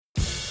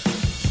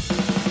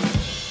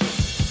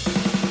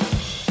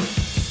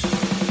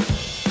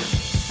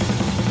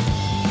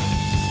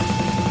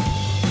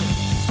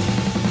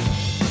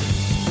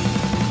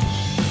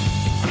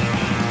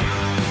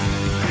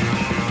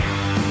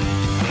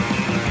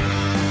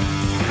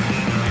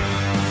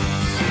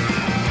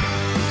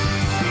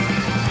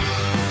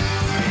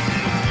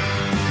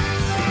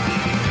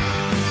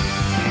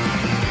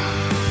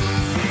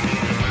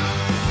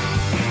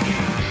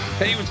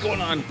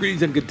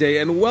Greetings and good day,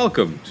 and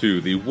welcome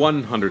to the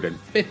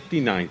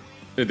 159th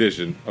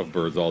edition of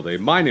Birds All Day.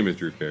 My name is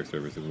Drew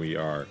Fairservice, and we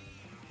are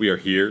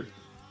here,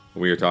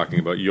 and we are talking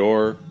about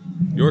your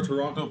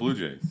Toronto Blue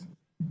Jays.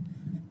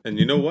 And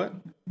you know what?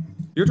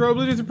 Your Toronto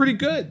Blue Jays are pretty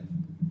good.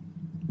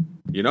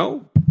 You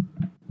know,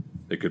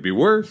 they could be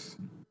worse.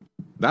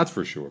 That's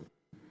for sure.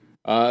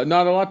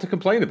 Not a lot to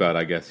complain about,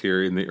 I guess,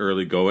 here in the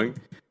early going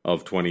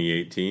of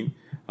 2018.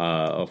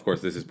 Of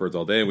course, this is Birds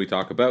All Day, and we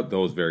talk about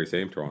those very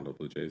same Toronto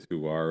Blue Jays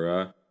who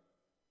are,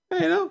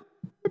 they're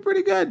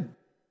pretty good.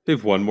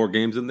 They've won more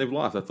games than they've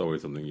lost. That's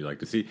always something you like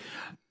to see.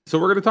 So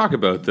we're going to talk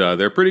about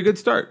their pretty good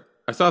start.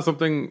 I saw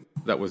something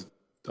that was,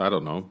 I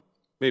don't know,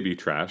 maybe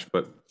trash,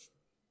 but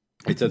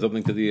it said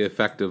something to the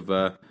effect of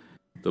the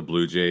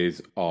Blue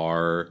Jays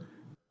are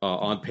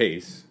on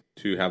pace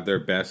to have their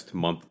best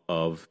month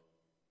of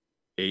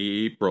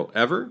April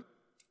ever,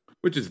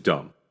 which is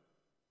dumb.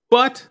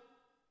 But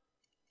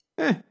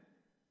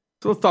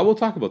so we'll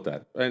talk about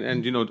that,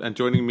 and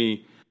joining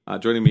me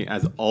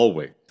as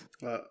always,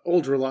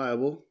 old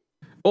reliable,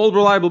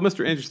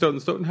 Mr. Andrew Stoughton.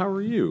 Stoughton, how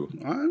are you?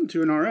 I'm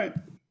doing all right.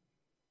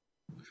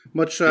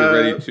 Much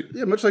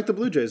like the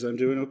Blue Jays, I'm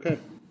doing okay.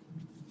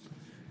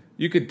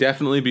 You could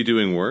definitely be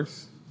doing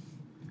worse,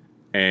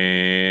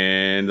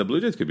 and the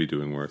Blue Jays could be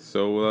doing worse.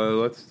 So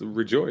let's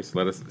rejoice.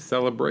 Let us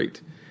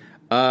celebrate.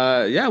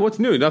 What's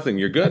new? Nothing.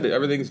 You're good.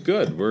 Everything's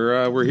good.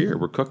 We're here.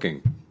 We're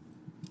cooking.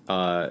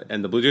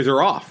 And the Blue Jays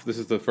are off. This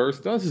isn't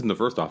the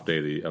first off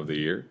day of the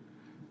year,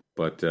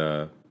 but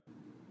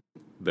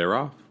they're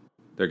off.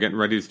 They're getting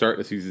ready to start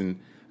a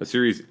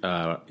series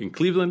in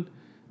Cleveland.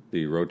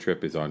 The road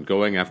trip is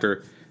ongoing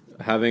after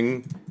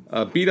having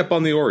beat up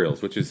on the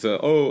Orioles, which is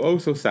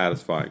so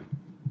satisfying.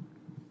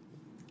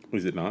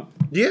 Is it not?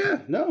 Yeah,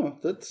 no,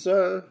 that's.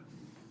 I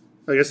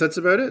guess that's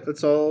about it.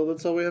 That's all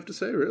we have to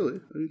say, really.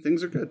 I mean,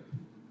 things are good.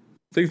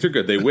 Things are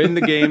good. They win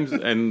the games,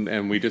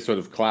 and we just sort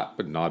of clap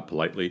but nod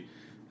politely.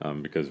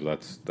 Because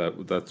that's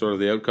sort of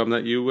the outcome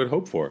that you would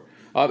hope for.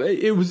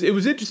 It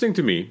was interesting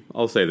to me.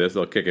 I'll say this.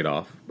 I'll kick it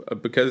off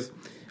because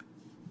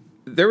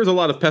there was a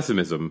lot of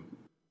pessimism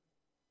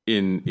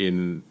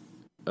in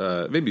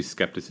maybe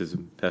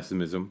skepticism,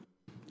 pessimism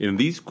in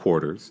these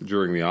quarters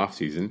during the off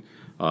season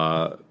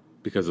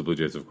because the Blue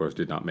Jays, of course,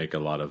 did not make a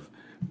lot of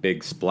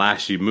big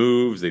splashy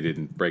moves. They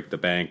didn't break the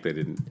bank. They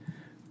didn't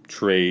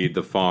trade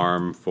the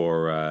farm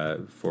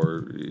to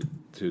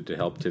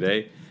help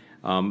today.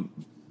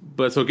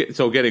 But so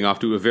getting off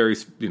to a very,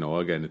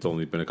 again, it's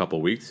only been a couple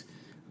of weeks,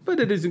 but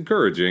it is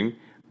encouraging.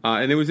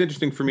 And it was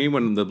interesting for me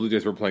when the Blue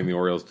Jays were playing the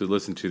Orioles to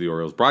listen to the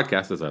Orioles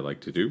broadcast, as I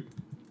like to do,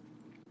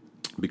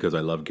 because I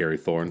love Gary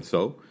Thorne.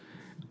 So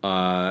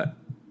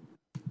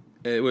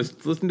it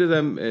was listening to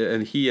them,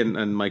 and he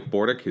and Mike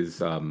Bordick,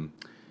 his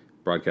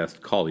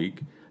broadcast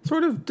colleague,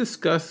 sort of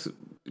discuss.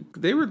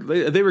 They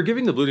were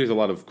giving the Blue Jays a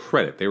lot of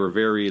credit. They were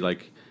very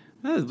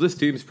this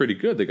team's pretty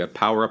good. They got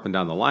power up and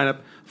down the lineup.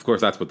 Of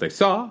course, that's what they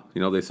saw.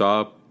 They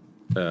saw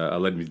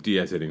Aledmys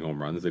Diaz hitting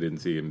home runs. They didn't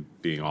see him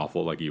being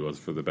awful like he was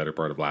for the better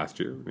part of last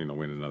year. Win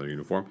another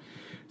uniform.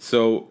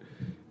 So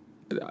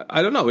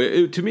I don't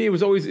know. To me,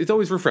 it's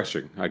always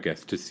refreshing, I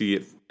guess, to see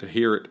it, to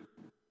hear it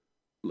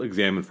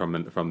examined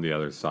from the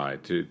other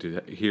side,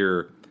 to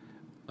hear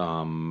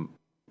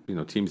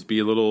teams be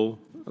a little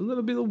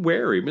bit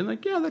wary. I mean,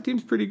 that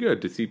team's pretty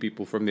good. To see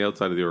people from the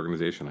outside of the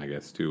organization, I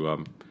guess,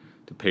 to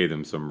pay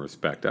them some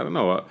respect. I don't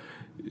know.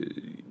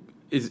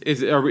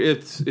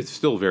 It's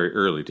still very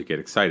early to get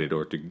excited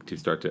or to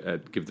start to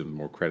give them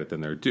more credit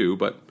than they're due,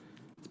 but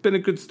it's been a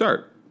good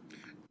start.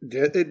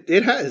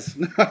 It has.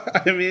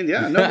 I mean,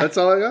 yeah, no, that's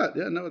all I got.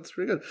 Yeah, no, it's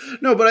pretty good.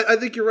 No, but I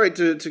think you're right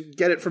to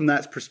get it from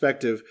that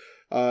perspective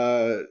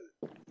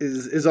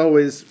is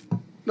always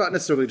not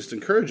necessarily just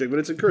encouraging, but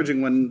it's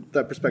encouraging when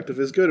that perspective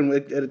is good,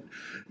 and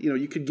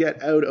you could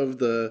get out of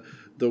the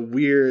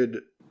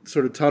weird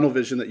sort of tunnel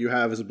vision that you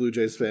have as a Blue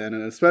Jays fan,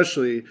 and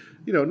especially,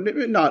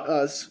 not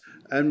us,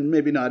 and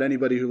maybe not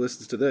anybody who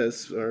listens to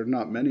this, or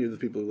not many of the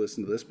people who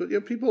listen to this, but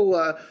people,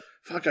 I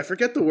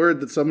forget the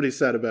word that somebody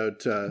said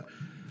about,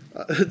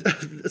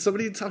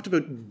 somebody talked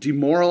about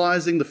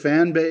demoralizing the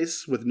fan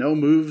base with no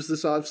moves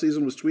this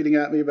offseason, was tweeting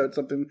at me about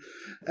something,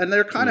 and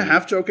they're kind of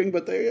half joking,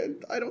 but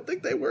I don't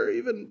think they were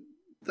even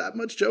that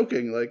much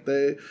joking. Like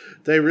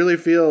they really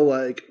feel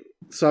like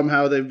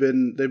somehow they've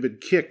been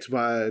kicked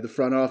by the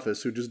front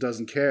office, who just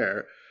doesn't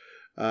care.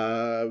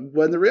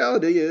 When the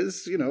reality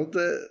is,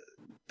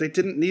 they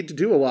didn't need to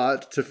do a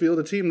lot to field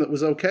a team that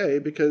was okay,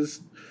 because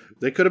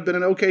they could have been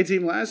an okay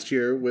team last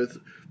year with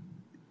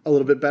a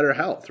little bit better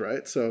health,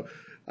 right? So,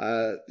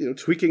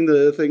 tweaking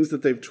the things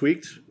that they've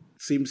tweaked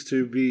seems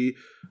to be,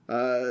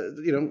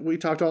 we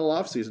talked all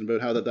offseason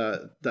about how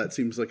that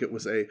seems like it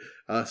was a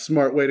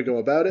smart way to go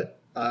about it.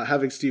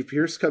 Having Steve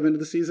Pearce come into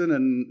the season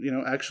and,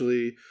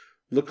 actually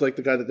look like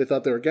the guy that they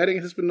thought they were getting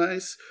has been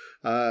nice.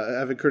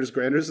 Having Curtis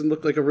Granderson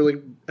look like a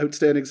really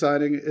outstanding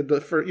signing in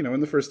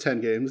the first 10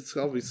 games. It's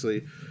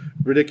obviously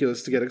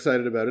ridiculous to get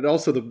excited about it.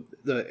 Also,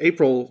 the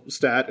April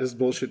stat is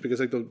bullshit, because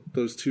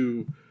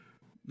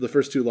the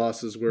first two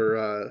losses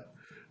were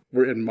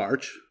were in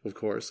March, of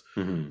course.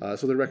 Mm-hmm.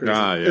 So the record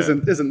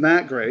isn't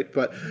that great,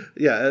 but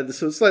yeah,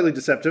 so it's slightly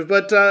deceptive.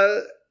 But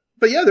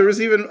yeah, there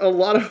was even a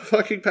lot of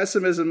fucking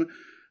pessimism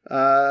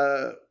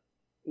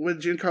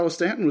when Giancarlo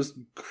Stanton was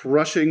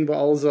crushing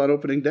balls on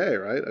opening day,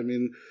 right? I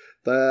mean,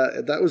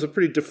 that was a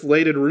pretty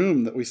deflated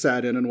room that we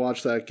sat in and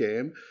watched that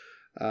game.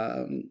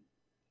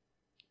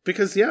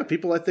 Because, yeah,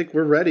 people, I think,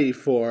 were ready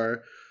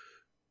for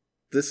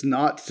this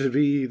not to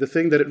be the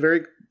thing that it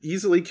very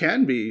easily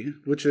can be,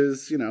 which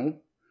is, you know,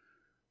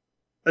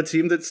 a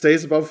team that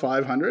stays above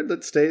 500,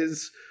 that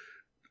stays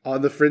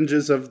on the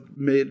fringes of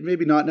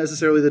maybe not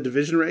necessarily the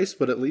division race,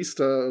 but at least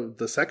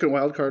the second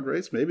wildcard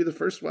race, maybe the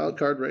first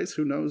wildcard race.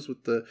 Who knows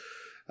with the,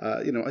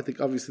 I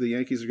think obviously the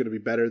Yankees are going to be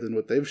better than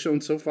what they've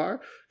shown so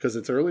far because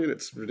it's early and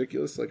it's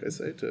ridiculous, like I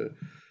say,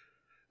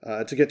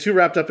 to get too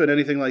wrapped up in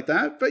anything like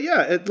that. But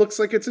yeah, it looks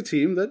like it's a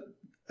team that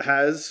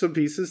has some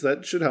pieces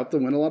that should help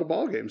them win a lot of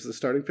ball games. The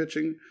starting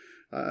pitching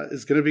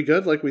is going to be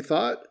good, like we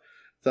thought.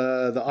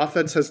 The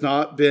offense has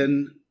not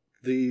been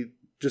the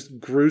just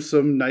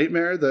gruesome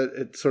nightmare that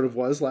it sort of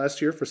was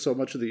last year for so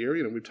much of the year.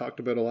 You know, we've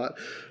talked about a lot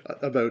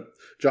about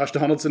Josh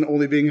Donaldson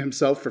only being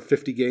himself for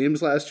 50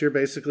 games last year,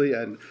 basically,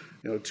 and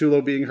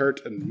Tulo being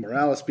hurt and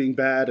Morales being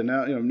bad, and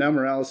now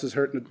Morales is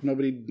hurt and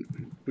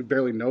we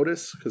barely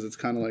notice because it's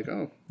kind of like,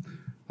 oh,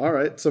 all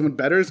right, someone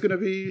better is going to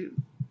be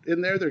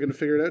in there. They're going to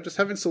figure it out. Just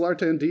having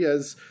Solarte and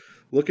Diaz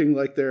looking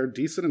like they're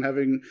decent and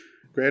having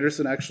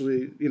Granderson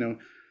actually,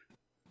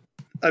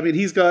 I mean,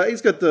 he's got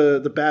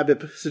the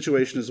BABIP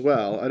situation as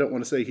well. I don't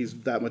want to say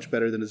he's that much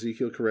better than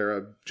Ezekiel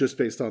Carrera just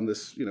based on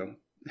this,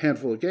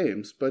 handful of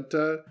games, but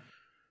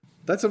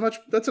that's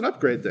an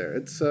upgrade there.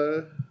 It's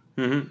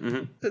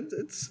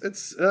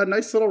it's a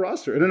nice little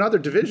roster. In another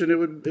division, it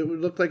would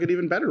look like an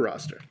even better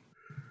roster.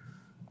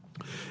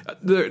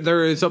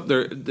 There's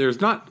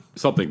not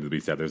something to be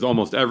said. There's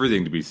almost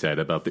everything to be said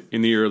about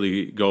in the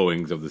early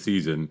goings of the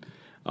season,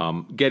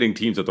 getting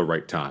teams at the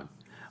right time.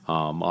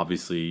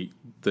 Obviously,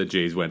 the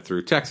Jays went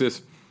through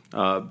Texas.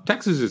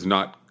 Texas is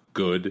not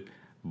good,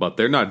 but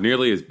they're not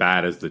nearly as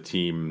bad as the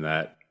team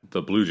that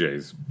the Blue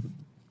Jays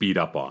beat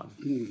up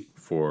on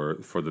for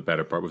the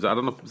better part. Was that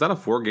a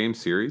 4-game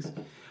series?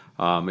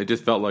 It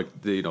just felt like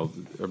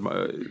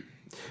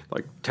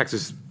like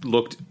Texas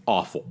looked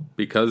awful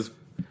because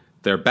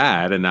they're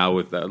bad, and now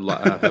with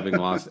having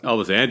lost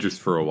Elvis Andrus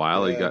for a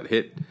while, he got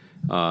hit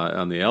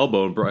on the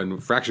elbow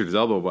and fractured his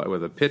elbow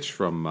with a pitch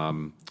from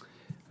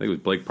I think it was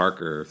Blake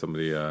Parker or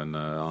somebody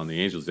on the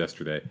Angels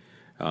yesterday.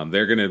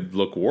 They're going to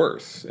look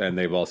worse, and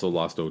they've also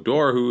lost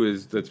Odor,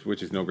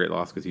 which is no great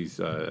loss because he's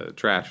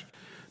trash.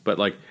 But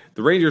like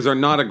the Rangers are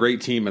not a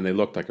great team, and they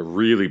looked like a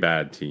really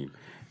bad team.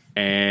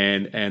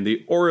 And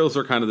the Orioles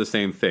are kind of the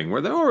same thing,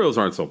 where the Orioles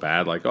aren't so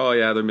bad. Like, oh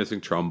yeah, they're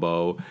missing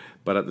Trumbo,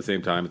 but at the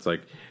same time, it's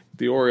like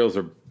the Orioles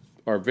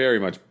are very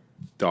much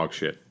dog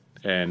shit.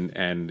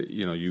 And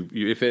you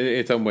if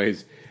in some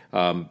ways,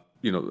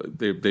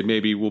 they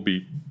maybe will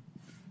be.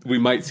 We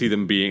might see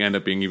them end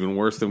up being even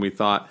worse than we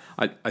thought.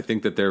 I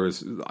think that there was,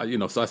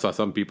 so I saw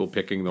some people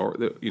picking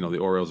the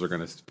Orioles are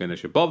going to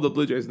finish above the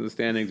Blue Jays in the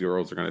standings. The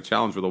Orioles are going to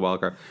challenge for the wild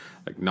card.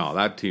 Like, no,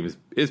 that team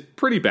is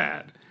pretty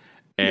bad,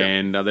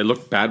 and they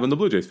looked bad when the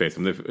Blue Jays faced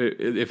them.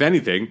 If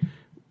anything,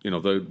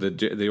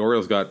 the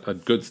Orioles got a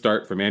good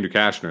start from Andrew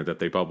Kashner that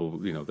they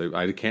probably,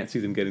 I can't see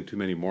them getting too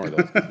many more of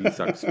those. He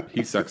sucks.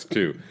 He sucks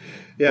too.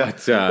 Yeah,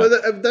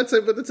 but that's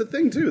a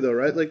thing too, though,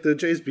 right? Like the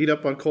Jays beat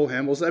up on Cole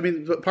Hamels. I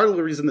mean, part of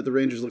the reason that the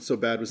Rangers looked so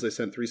bad was they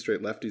sent 3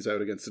 straight lefties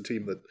out against a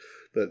team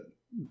that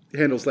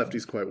handles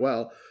lefties quite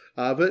well.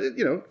 But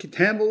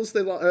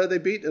Hamels they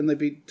beat, and they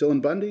beat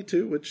Dylan Bundy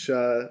too, which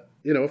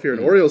if you're an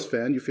Orioles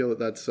fan, you feel that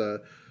that's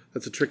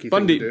a tricky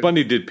thing to do.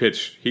 Bundy did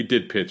pitch. He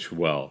did pitch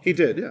well. He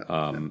did, yeah.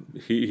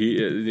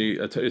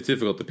 It's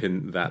difficult to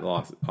pin that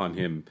loss on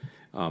him.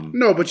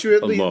 No, but you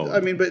at least. I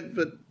mean, but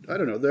I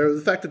don't know.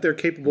 The fact that they're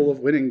capable of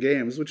winning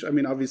games, which I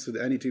mean, obviously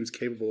any team's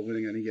capable of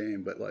winning any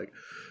game, but like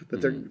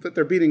that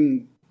they're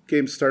beating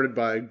games started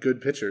by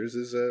good pitchers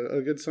is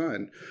a good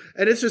sign.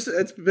 And I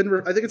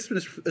think it's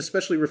been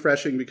especially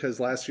refreshing because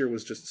last year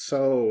was just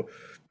so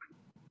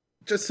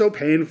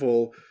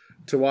painful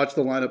to watch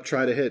the lineup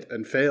try to hit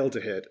and fail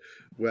to hit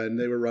when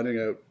they were running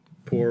out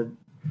poor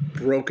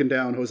broken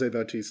down Jose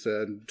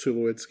Bautista and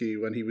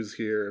Tulowitzki when he was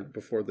here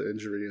before the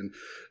injury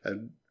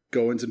and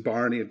Goins and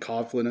Barney and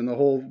Coughlin and the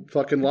whole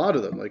fucking lot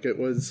of them. Like it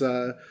was,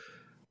 no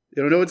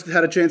one's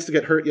had a chance to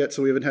get hurt yet,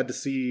 so we haven't had to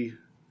see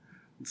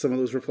some of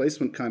those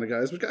replacement kind of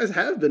guys. But guys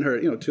have been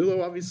hurt.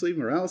 Tulo, obviously,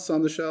 Morales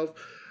on the shelf.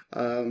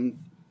 And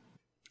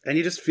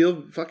you just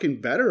feel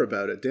fucking better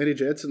about it. Danny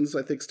Jansen's,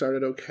 I think,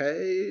 started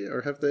okay.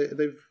 Or have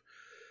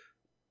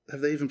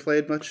they even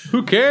played much?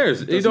 Who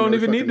cares? You don't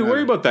even need to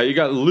worry about that. You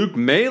got Luke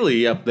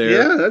Maile up there.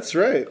 Yeah, that's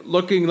right.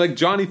 Looking like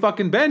Johnny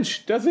fucking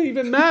Bench. Doesn't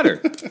even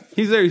matter.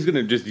 He's there. He's going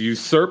to just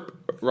usurp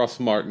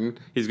Russell Martin.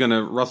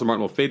 Russell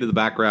Martin will fade to the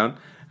background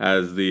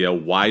as the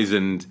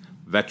wizened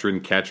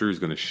veteran catcher who's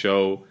going to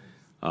show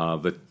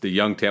the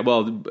young talent.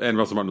 Well, and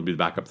Russell Martin will be the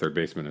backup third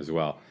baseman as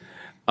well.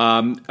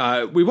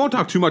 We won't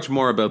talk too much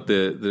more about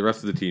the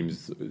rest of the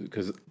teams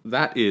because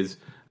that is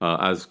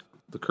as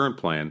the current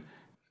plan.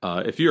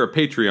 If you're a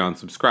Patreon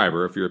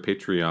subscriber, if you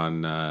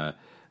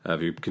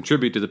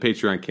contribute to the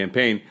Patreon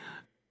campaign,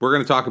 we're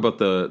going to talk about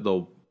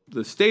the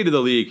state of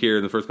the league here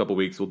in the first couple of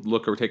weeks.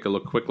 We'll take a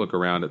quick look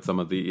around at some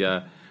of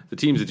the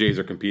teams the Jays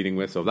are competing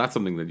with. So if that's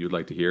something that you'd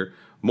like to hear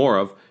more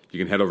of, you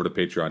can head over to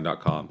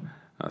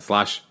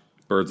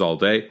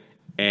patreon.com/birdsallday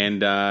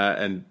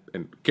and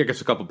kick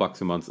us a couple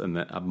bucks a month, and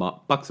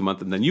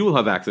then you will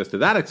have access to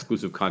that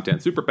exclusive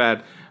content, Super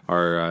Bad,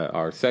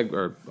 our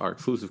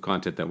exclusive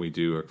content that we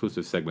do, our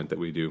exclusive segment that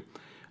we do,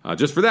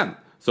 just for them.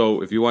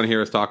 So if you want to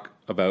hear us talk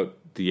about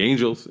the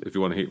Angels, if you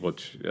want to hear,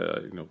 which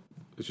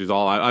is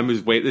all I'm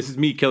just wait. This is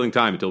me killing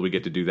time until we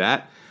get to do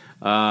that,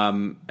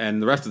 and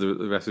the rest of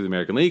the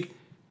American League,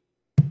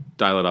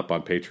 dial it up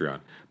on Patreon.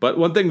 But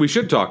one thing we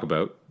should talk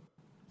about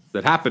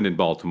that happened in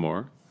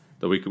Baltimore.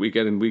 That we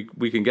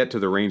can get to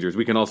the Rangers.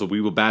 We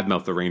will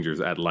badmouth the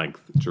Rangers at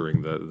length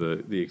during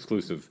the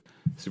exclusive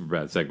Super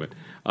Bad segment.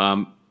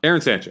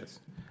 Aaron Sanchez.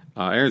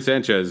 Aaron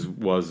Sanchez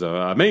was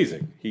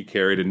amazing. He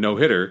carried a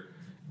no-hitter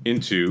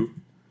into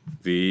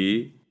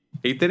the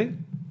 8th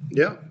inning.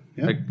 Yeah.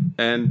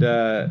 And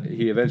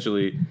he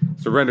eventually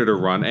surrendered a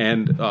run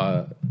and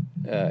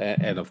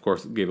of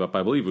course gave up,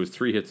 I believe it was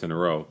 3 hits in a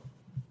row.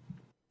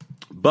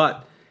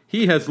 But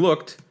he has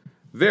looked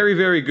very,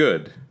 very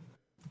good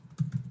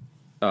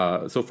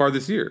so far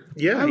this year.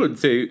 Yeah, I would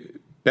say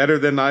better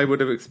than I would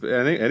have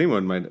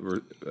anyone might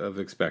have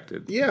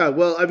expected. Yeah,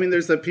 well, I mean,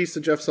 there's that piece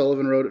that Jeff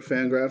Sullivan wrote at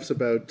Fangraphs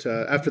about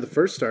after the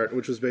first start,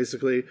 which was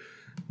basically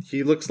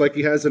he looks like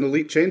he has an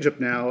elite changeup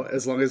now,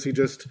 as long as he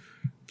just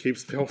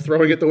keeps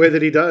throwing it the way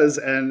that he does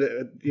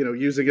and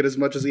using it as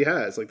much as he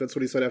has. Like that's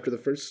what he said after the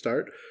first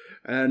start,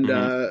 and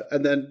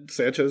then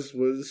Sanchez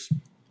was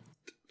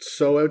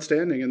so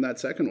outstanding in that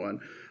second one.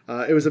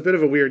 It was a bit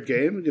of a weird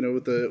game,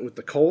 with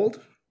the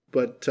cold.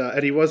 But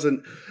and he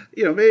wasn't,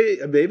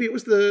 maybe it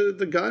was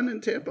the gun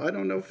in Tampa. I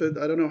don't know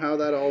how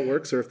that all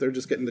works, or if they're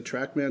just getting the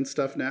TrackMan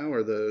stuff now,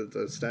 or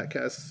the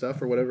Statcast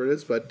stuff, or whatever it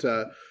is. But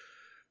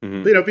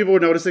people were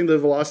noticing the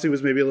velocity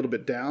was maybe a little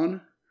bit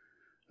down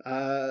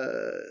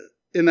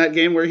in that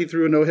game where he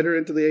threw a no hitter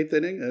into the 8th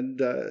inning, and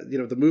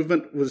the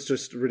movement was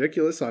just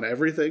ridiculous on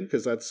everything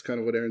because that's kind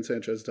of what Aaron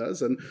Sanchez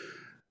does, and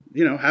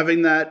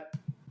having that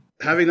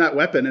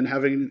weapon and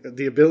having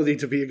the ability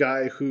to be a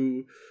guy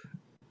who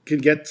can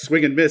get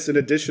swing and miss in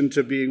addition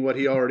to being what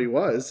he already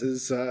was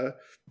is,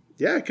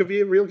 it could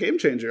be a real game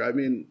changer. I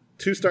mean,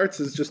 2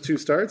 starts is just 2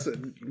 starts.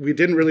 We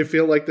didn't really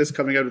feel like this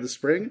coming out of the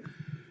spring.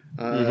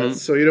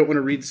 So you don't want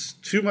to read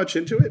too much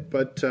into it.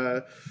 But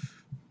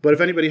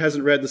if anybody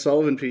hasn't read the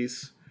Sullivan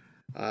piece,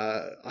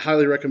 I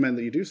highly recommend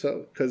that you do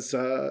so because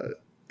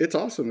it's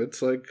awesome.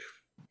 It's like,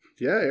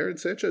 Aaron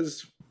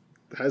Sanchez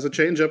has a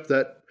changeup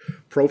that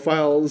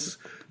profiles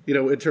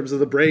in terms of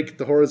the break,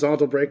 the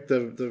horizontal break,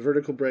 the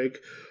vertical break,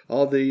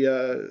 all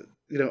the,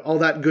 all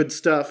that good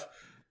stuff,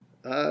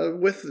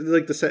 with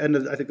like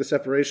I think the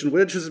separation,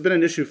 which has been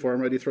an issue for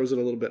him, right? He throws it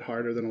a little bit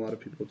harder than a lot of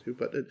people do,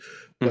 but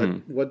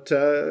the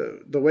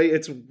way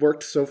it's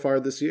worked so far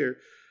this year,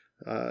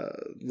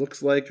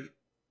 looks like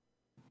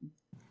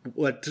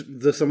what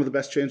some of the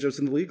best changeups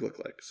in the league look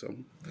like. So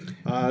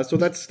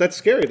that's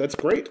scary. That's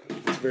great.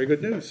 It's very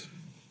good news.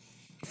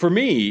 For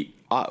me,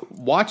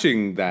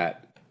 watching that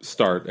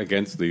start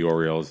against the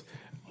Orioles,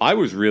 I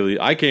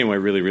came away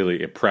really,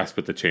 really impressed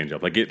with the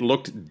changeup. Like it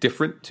looked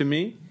different to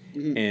me,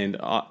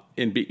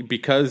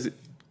 because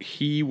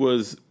he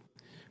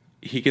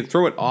can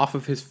throw it off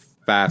of his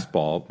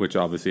fastball, which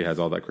obviously has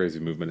all that crazy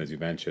movement as you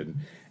mentioned,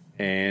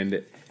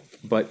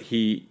 but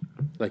he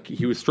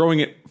was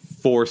throwing it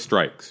 4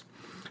 strikes.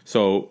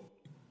 So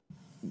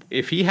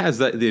if he has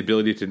the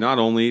ability to not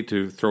only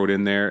to throw it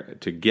in there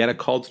to get a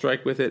called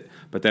strike with it,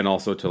 but then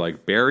also to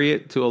like bury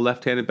it to a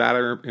left-handed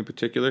batter in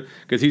particular,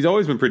 because he's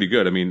always been pretty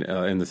good. I mean,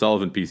 in the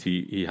Sullivan piece,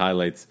 he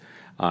highlights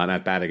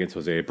that bat against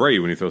Jose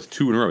Abreu when he throws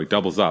 2 in a row. He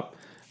doubles up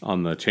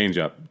on the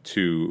changeup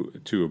to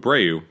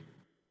Abreu,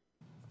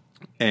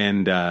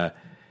 and that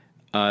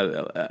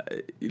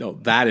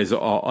is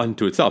all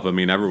unto itself. I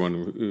mean,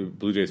 everyone,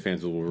 Blue Jays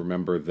fans will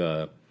remember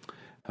the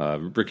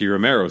Ricky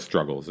Romero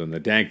struggles and the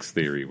Danks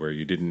theory, where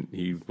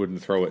he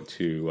wouldn't throw it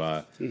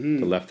to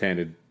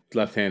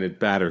left-handed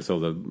batter, so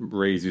the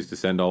Rays used to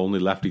send only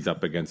lefties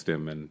up against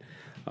him, and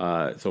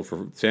so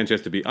for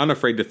Sanchez to be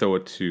unafraid to throw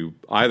it to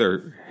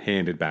either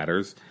handed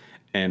batters,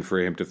 and for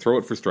him to throw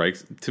it for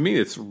strikes, to me,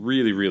 it's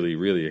really, really,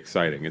 really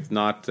exciting. It's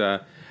not.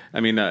 The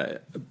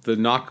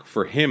knock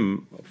for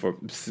him,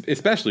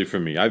 especially for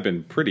me, I've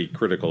been pretty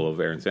critical of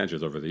Aaron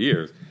Sanchez over the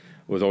years,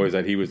 was always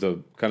that he was a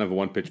kind of a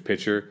one-pitch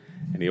pitcher,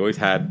 and he always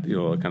had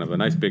kind of a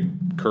nice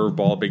big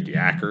curveball, big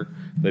yacker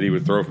that he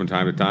would throw from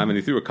time to time, and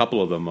he threw a couple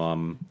of them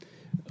on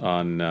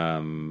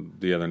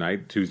the other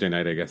night, Tuesday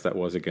night, I guess that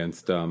was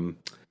against the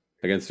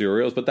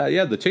Orioles. But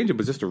the changeup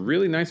was just a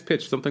really nice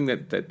pitch, something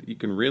that you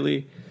can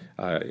really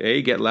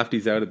A, get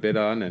lefties out a bit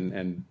on,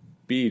 and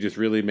B, just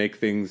really make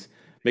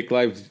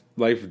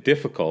life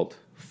difficult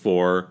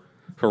for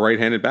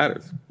right-handed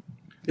batters.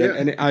 Yeah.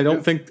 And I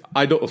don't think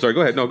I don't. Sorry,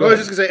 go ahead. No, go I was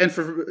ahead. just gonna say,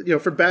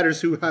 and for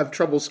batters who have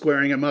trouble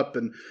squaring him up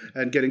and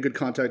getting good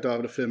contact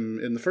off of him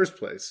in the first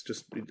place,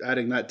 just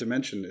adding that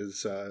dimension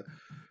is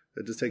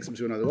it just takes him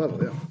to another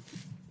level. Yeah.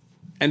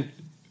 And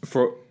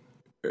for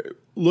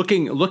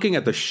looking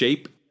at the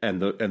shape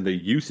and the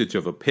usage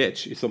of a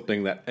pitch is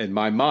something that, in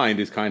my mind,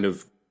 is kind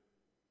of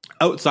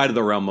outside of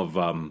the realm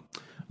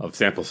of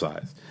sample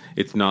size.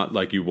 It's not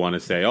like you want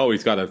to say, oh,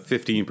 he's got a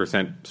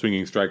 15%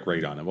 swinging strike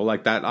rate on him. Well,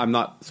 like that, I'm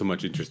not so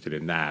much interested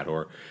in that.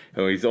 Or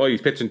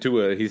he's pitching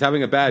he's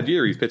having a bad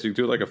year. He's pitching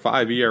to like a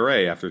 5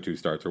 ERA after 2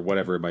 starts or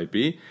whatever it might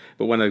be.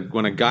 But when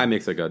a guy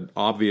makes like an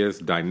obvious,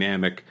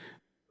 dynamic,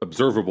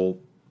 observable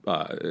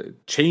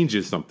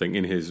changes something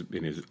in his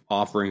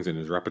offerings, in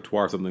his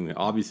repertoire, something that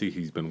obviously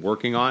he's been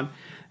working on,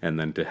 and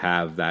then to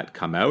have that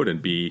come out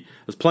and be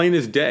as plain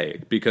as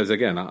day. Because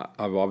again,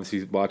 I've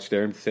obviously watched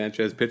Aaron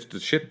Sanchez pitch a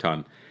shit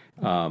ton.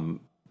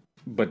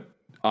 But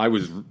it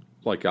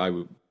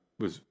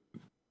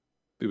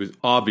was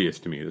obvious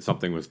to me that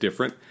something was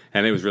different,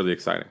 and it was really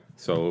exciting.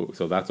 So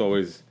that's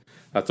always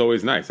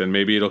nice. And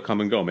maybe it'll come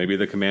and go. Maybe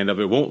the command of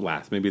it won't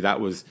last. Maybe that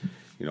was,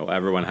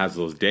 everyone has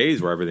those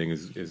days where everything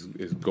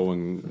is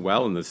going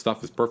well and the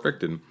stuff is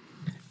perfect. And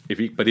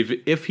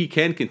if he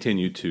can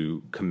continue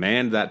to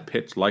command that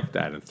pitch like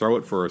that and throw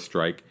it for a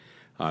strike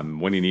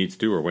when he needs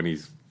to, or when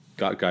he's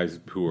got guys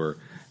who are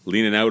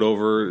leaning out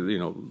over,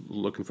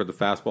 looking for the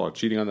fastball or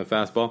cheating on the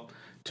fastball,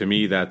 to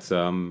me that's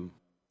a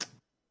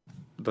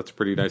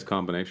pretty nice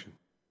combination.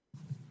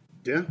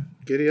 Yeah,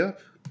 giddy up.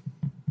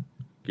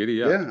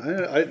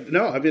 Yeah, I have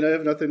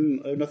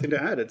nothing to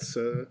add.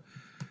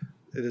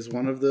 It is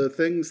one of the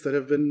things that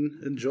have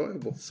been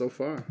enjoyable so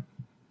far,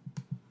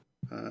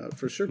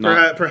 for sure.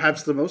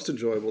 Perhaps the most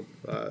enjoyable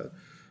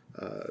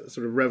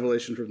sort of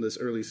revelation from this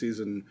early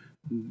season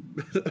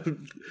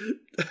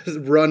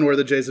run, where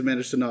the Jays have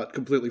managed to not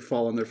completely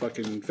fall on their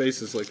fucking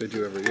faces like they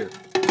do every year.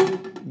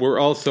 We're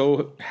all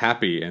so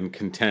happy and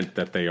content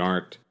that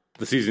the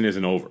season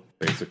isn't over,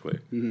 basically.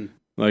 Mm-hmm.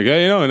 Like,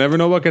 hey, I never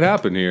know what could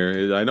happen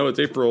here. I know it's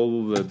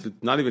April,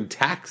 not even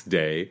tax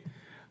day,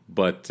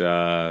 but,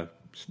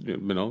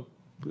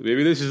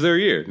 maybe this is their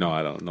year. No,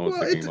 I don't know what's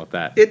thinking about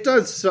that. It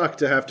does suck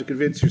to have to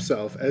convince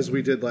yourself, as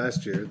we did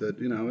last year, that,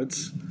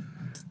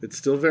 it's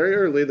still very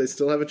early. They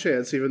still have a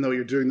chance, even though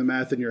you're doing the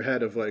math in your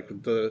head of like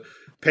the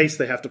pace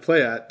they have to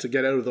play at to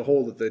get out of the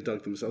hole that they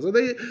dug themselves.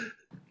 And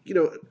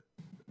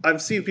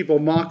I've seen people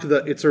mock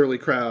the "it's early"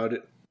 crowd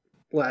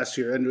last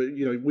year, and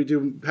we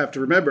do have to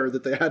remember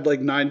that they had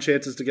like 9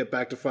 chances to get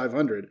back to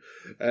 500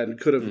 and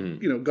could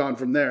have gone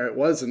from there. It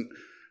wasn't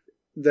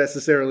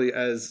necessarily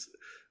as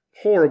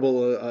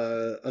horrible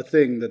a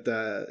thing that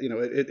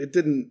it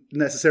didn't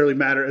necessarily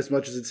matter as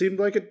much as it seemed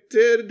like it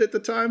did at the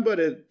time, but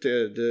it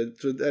did,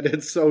 and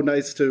it's so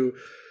nice to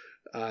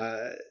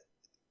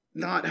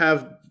not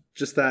have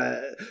just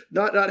that,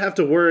 not have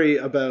to worry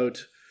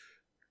about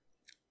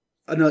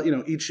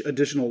each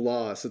additional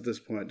loss at this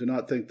point.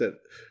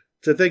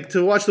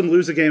 To watch them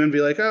lose a game and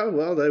be like, oh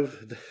well,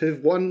 they've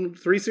won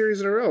 3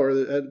 series in a row,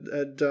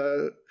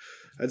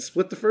 and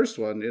split the first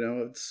one.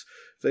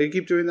 If they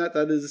keep doing that,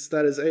 that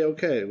is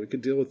A-okay. We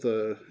could deal with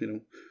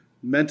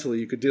mentally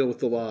you could deal with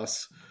the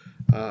loss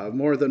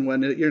more than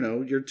when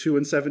you're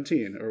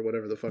 2-17 or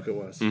whatever the fuck it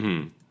was.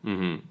 Mm-hmm.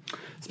 Mm-hmm.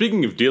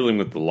 Speaking of dealing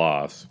with the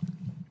loss,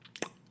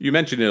 you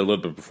mentioned it a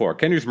little bit before.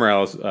 Kendrys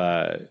Morales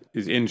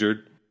is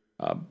injured.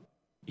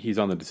 He's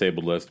on the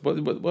disabled list. But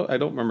I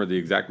don't remember the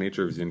exact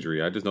nature of his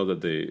injury. I just know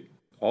that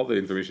all the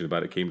information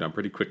about it came down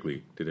pretty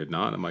quickly. Did it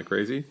not? Am I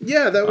crazy?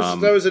 Yeah, that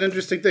was an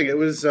interesting thing. It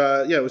was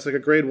it was like a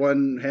grade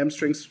 1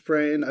 hamstring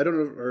sprain. I don't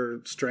know,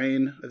 or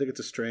strain. I think it's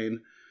a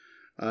strain.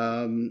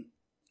 And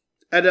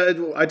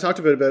I talked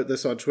a bit about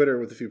this on Twitter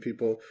with a few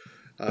people.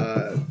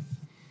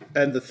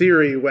 And the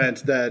theory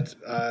went that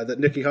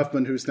Nicky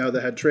Huffman, who's now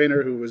the head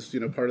trainer, who was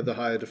part of the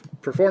high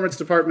performance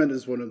department,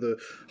 is one of the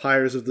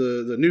hires of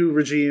the new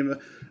regime,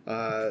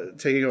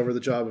 taking over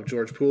the job of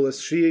George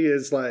Poulos. She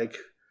is like,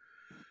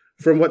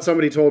 from what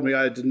somebody told me,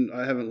 I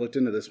haven't looked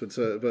into this, but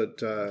so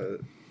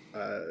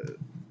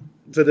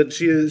that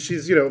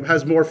she's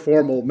has more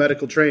formal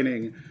medical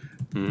training,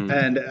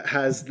 and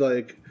has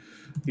like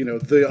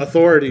the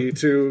authority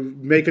to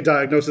make a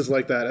diagnosis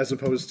like that, as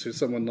opposed to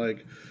someone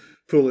like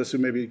Poulos, who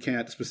maybe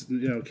can't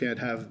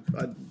have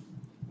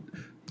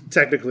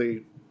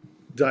technically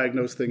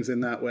diagnose things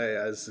in that way,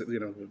 as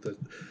the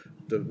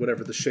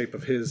whatever the shape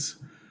of his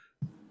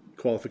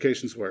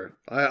qualifications were.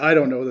 I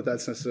don't know that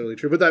that's necessarily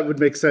true, but that would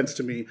make sense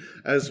to me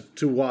as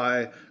to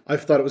why I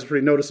thought it was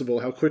pretty noticeable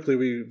how quickly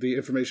the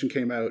information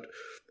came out,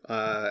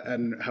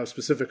 and how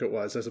specific it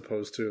was, as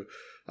opposed to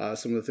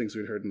some of the things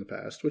we'd heard in the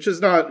past, which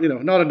is not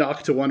a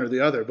knock to one or the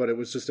other, but it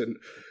was just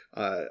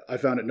I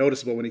found it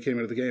noticeable when he came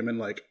into the game, and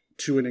like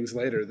 2 innings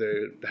later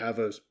they have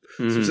a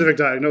specific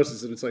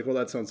diagnosis, and it's like, well,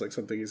 that sounds like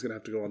something he's going to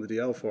have to go on the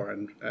DL for,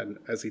 and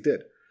as he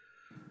did.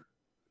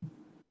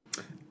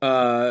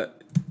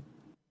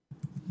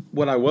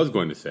 What I was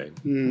going to say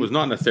was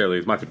not necessarily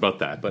as much about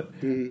that, but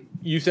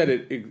you said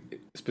it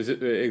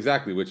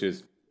exactly, which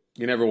is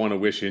you never want to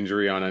wish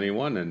injury on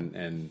anyone,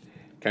 and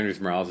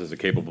Kendrys Morales is a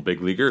capable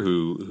big leaguer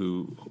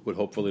who would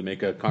hopefully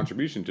make a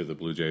contribution to the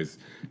Blue Jays'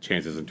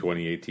 chances in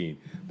 2018.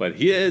 But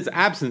his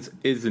absence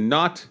is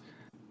not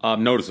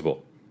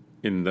noticeable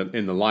in the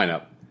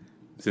lineup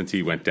since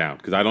he went down,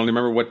 because I don't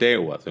remember what day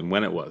it was and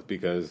when it was,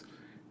 because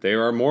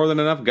there are more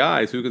than enough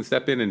guys who can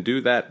step in and do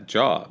that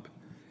job.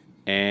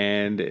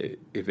 And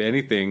if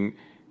anything,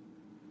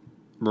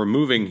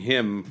 removing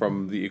him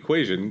from the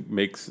equation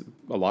makes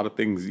a lot of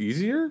things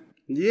easier.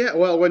 Yeah,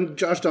 well, when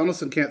Josh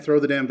Donaldson can't throw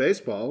the damn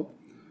baseball,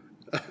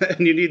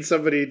 and you need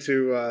somebody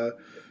to,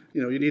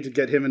 you need to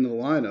get him into the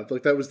lineup.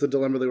 Like, that was the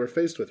dilemma they were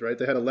faced with, right?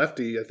 They had a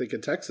lefty, I think,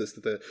 in Texas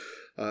that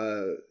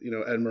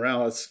and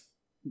Morales,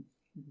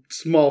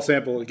 small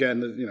sample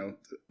again,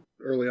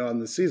 early on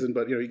this season,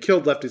 but he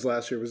killed lefties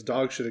last year, was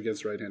dog shit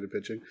against right-handed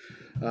pitching,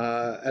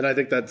 and I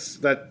think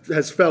that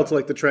has felt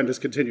like the trend has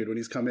continued when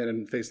he's come in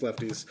and faced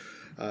lefties.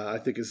 I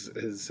think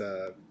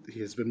he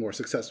has been more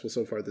successful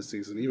so far this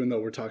season, even though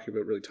we're talking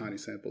about really tiny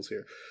samples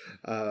here.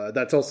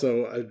 That's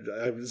also,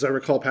 as I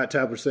recall, Pat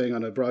Tabler saying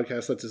on a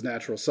broadcast, that's his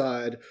natural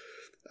side.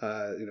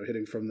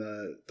 Hitting from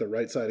the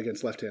right side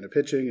against left-handed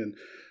pitching, and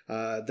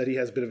that he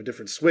has a bit of a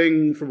different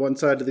swing from one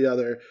side to the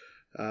other.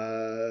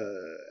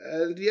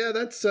 And yeah,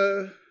 that's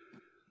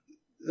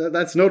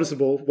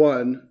noticeable,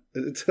 one,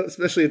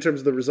 especially in terms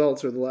of the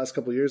results, or the last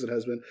couple of years it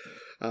has been.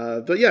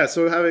 But yeah,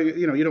 so having,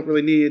 you don't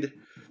really need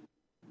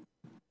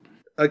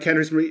a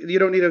Kendrys. You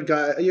don't need a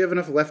guy. You have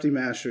enough lefty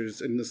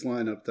mashers in this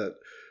lineup that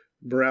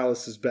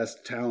Morales'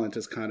 best talent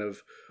is kind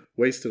of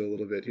wasted a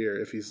little bit here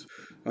if he's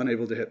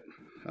unable to hit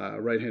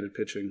right-handed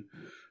pitching.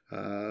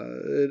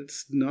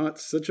 It's not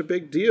such a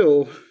big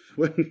deal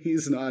when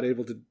he's not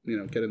able to,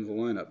 get into the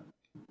lineup.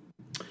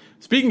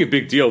 Speaking of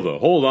big deal, though,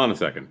 hold on a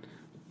second.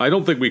 I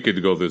don't think we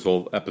could go this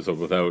whole episode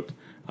without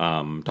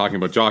talking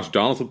about Josh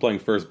Donaldson playing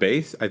first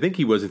base. I think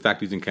he was, in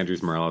fact, using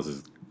Kendrys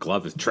Morales'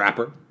 glove as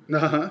trapper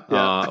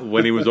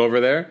when he was over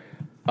there.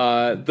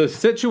 The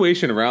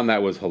situation around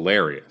that was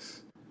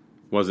hilarious.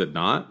 Was it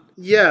not?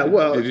 Yeah,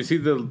 well... Did you see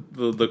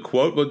the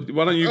quote? Well,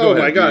 why don't you go ahead?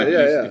 Oh, my God,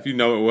 yeah. If you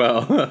know it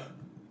well.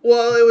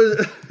 Well, it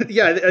was...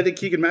 Yeah, I think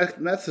Keegan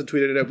Matheson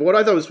tweeted it out. But what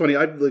I thought was funny,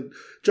 I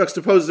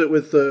juxtaposed it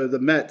with the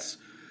Mets.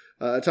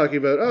 Talking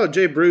about,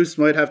 Jay Bruce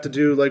might have to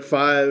do like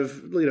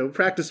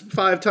practice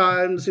 5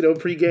 times,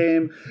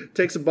 pregame,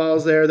 take some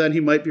balls there, then he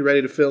might be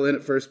ready to fill in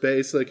at first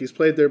base. Like, he's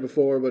played there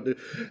before,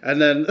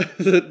 and then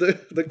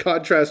the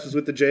contrast was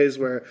with the Jays,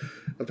 where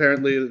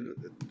apparently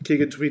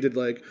Keegan tweeted,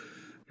 like,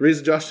 the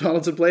reason Josh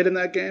Donaldson played in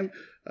that game,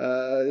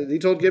 he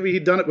told Gibby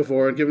he'd done it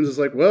before, and Gibbons was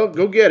like, well,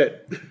 go get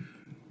it.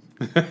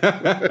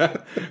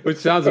 Which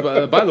sounds,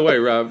 by the way,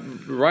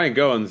 Ryan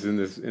Goins in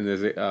this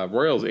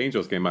Royals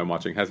Angels game I'm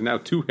watching has now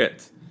 2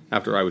 hits.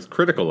 After I was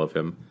critical of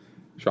him,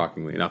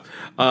 shockingly enough.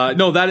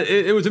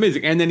 It was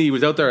amazing. And then he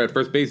was out there at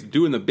first base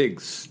doing the big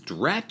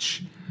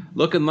stretch,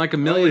 looking like $1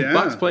 million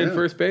playing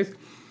first base.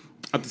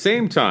 At the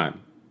same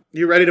time,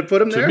 you ready to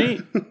put him there? To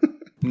me,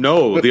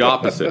 no, the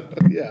opposite.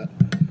 Yeah,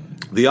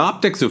 the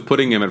optics of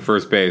putting him at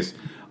first base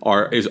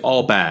is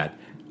all bad.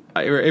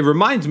 It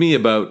reminds me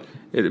about.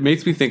 It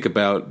makes me think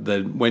about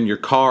when your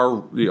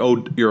car,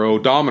 your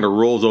odometer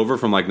rolls over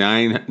from like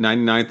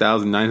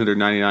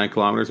 99,999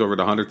 kilometers over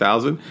to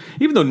 100,000.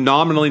 Even though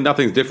nominally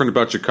nothing's different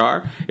about your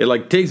car, it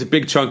like takes a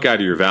big chunk out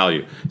of your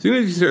value. As soon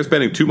as you start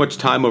spending too much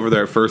time over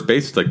there at first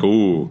base, it's like,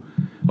 oh,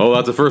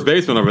 that's a first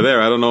baseman over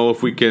there. I don't know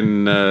if we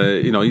can,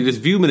 you just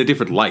view him in a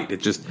different light.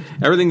 It just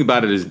everything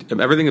about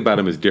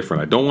him is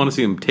different. I don't want to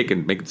see him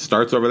making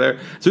starts over there.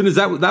 As soon as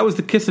that was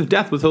the kiss of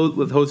death with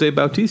Jose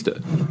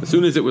Bautista. As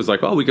soon as it was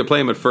like, we could play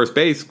him at first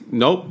base.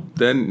 Nope.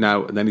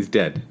 Then he's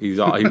dead. He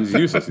was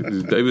useless.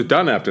 He was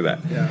done after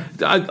that. Yeah.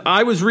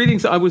 I was reading.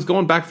 I was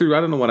going back through.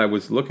 I don't know what I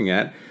was looking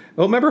at.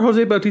 Well, remember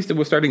Jose Bautista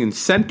was starting in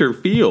center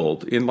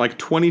field in like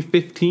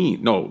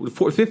 2015. No,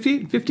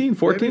 15, 14?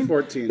 Maybe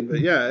 14, but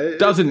yeah. It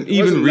doesn't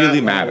even really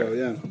matter. Ago,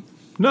 yeah.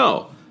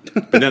 No.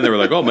 But then they were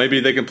like,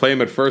 maybe they can play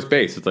him at first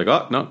base. It's like,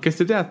 no,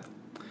 kiss of death.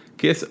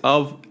 Kiss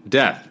of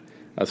death.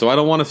 So I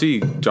don't want to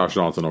see Josh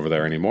Donaldson over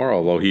there anymore,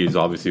 although he's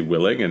obviously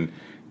willing and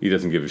he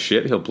doesn't give a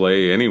shit. He'll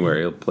play anywhere.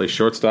 He'll play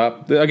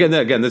shortstop.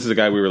 Again, this is a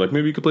guy we were like,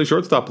 maybe he could play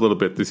shortstop a little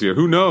bit this year.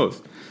 Who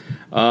knows?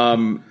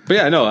 But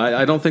yeah, no,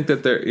 I don't think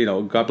that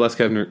they're, God bless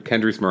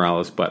Kendrys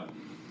Morales, but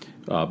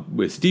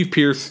with Steve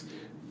Pearce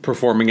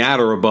performing at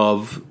or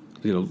above,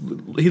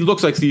 he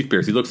looks like Steve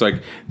Pearce. He looks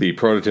like the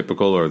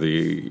prototypical or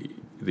the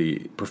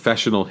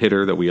professional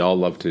hitter that we all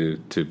love to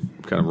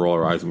kind of roll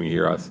our eyes when we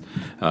hear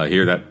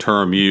that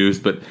term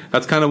used. But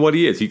that's kind of what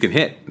he is. He can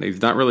hit.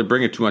 He's not really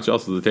bringing too much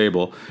else to the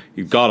table.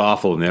 He's god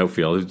awful in the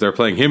outfield. They're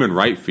playing him in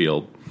right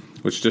field,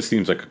 which just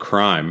seems like a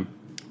crime.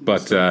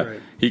 But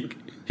he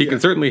can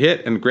certainly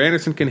hit, and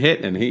Granderson can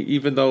hit. And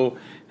even though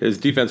his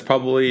defense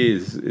probably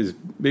is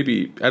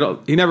maybe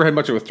he never had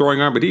much of a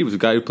throwing arm, but he was a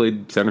guy who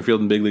played center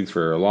field in big leagues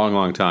for a long,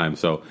 long time.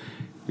 So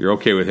you're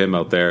okay with him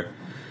out there.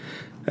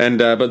 And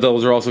but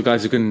those are also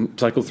guys who can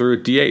cycle through a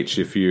DH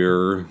if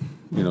you're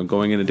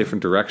going in a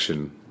different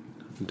direction,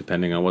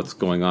 depending on what's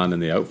going on in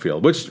the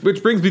outfield. Which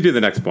brings me to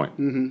the next point.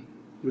 Mm-hmm.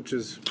 Which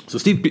is so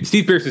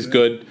Steve Pearce is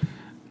good.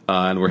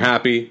 and we're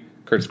happy.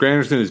 Curtis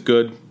Granderson is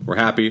good. We're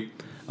happy.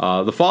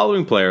 The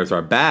following players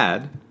are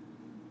bad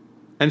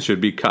and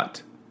should be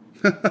cut.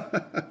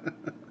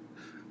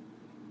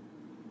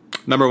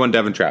 Number 1,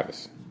 Devin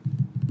Travis.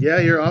 Yeah,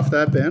 you're off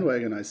that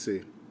bandwagon, I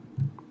see.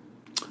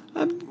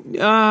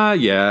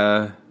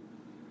 Yeah.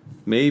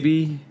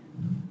 Maybe.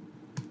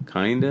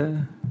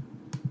 Kinda.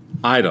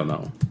 I don't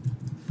know.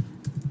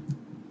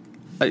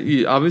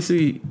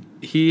 Obviously,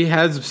 he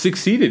has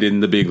succeeded in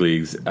the big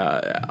leagues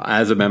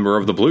as a member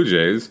of the Blue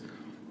Jays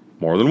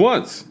more than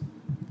once.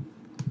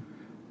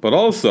 But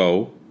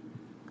also,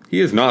 he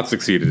has not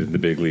succeeded in the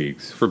big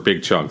leagues for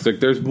big chunks. Like,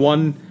 there's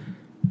one,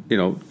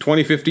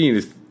 2015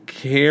 is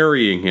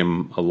carrying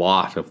him a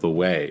lot of the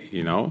way,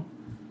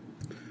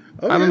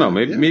 Oh, I don't know.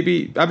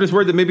 Maybe I'm just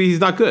worried that maybe he's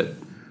not good.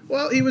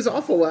 Well, he was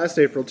awful last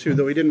April, too,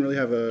 though he didn't really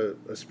have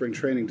a spring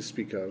training to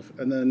speak of.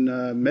 And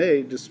then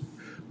May just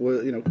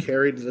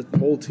carried the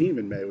whole team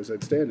in May. It was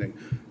outstanding.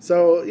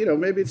 So,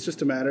 maybe it's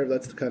just a matter of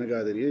that's the kind of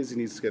guy that he is. He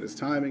needs to get his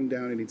timing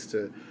down. He needs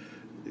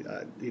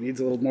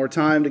a little more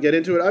time to get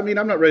into it. I mean,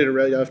 I'm not ready to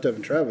write off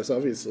Devin Travis,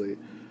 obviously.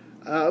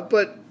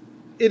 But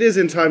it is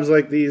in times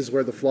like these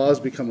where the flaws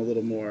become a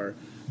little more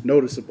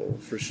noticeable,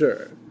 for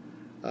sure.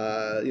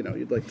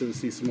 You'd like to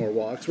see some more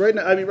walks. Right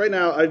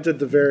now, I did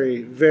the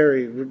very,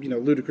 very,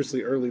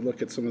 ludicrously early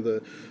look at some of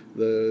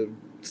the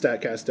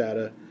StatCast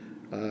data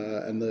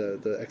and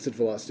the exit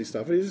velocity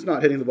stuff. And he's just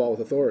not hitting the ball with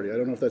authority. I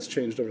don't know if that's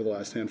changed over the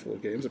last handful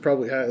of games. It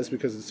probably has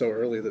because it's so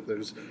early that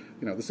there's,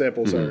 the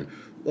samples are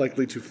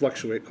likely to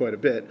fluctuate quite a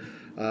bit,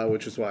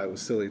 which is why it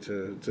was silly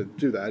to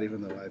do that,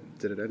 even though I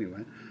did it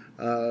anyway.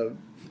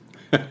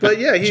 But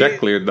yeah, check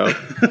cleared though,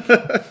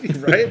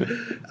 right?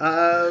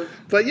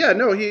 But yeah,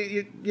 no,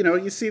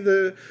 you see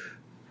the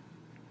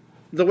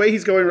way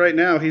he's going right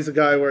now. He's a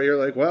guy where you're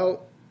like,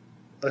 well,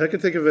 I can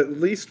think of at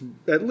least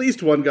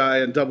one guy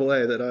in Double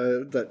A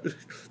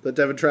that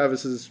Devin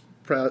Travis's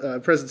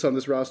presence on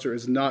this roster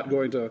is not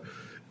going to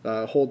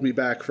hold me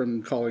back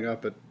from calling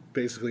up at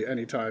basically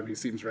any time he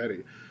seems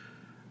ready.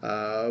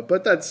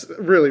 But that's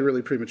really,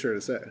 really premature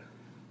to say.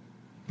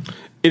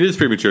 It is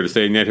premature to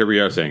say, and yet here we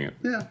are saying it.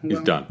 Yeah,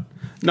 he's done.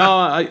 No,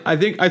 I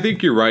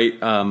think you're right.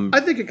 I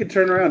think it could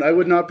turn around. I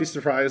would not be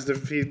surprised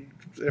if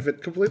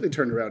it completely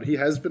turned around. He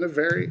has been a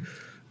very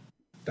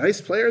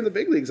nice player in the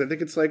big leagues. I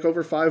think it's like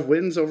over 5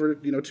 wins over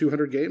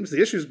 200 games.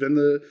 The issue's been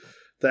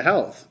the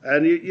health,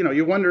 and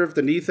you wonder if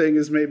the knee thing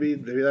is maybe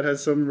that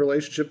has some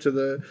relationship to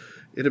the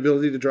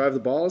inability to drive the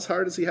ball as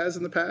hard as he has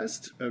in the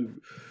past.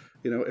 And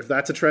if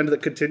that's a trend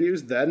that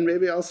continues, then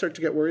maybe I'll start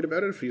to get worried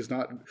about it. If he's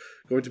not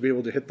going to be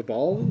able to hit the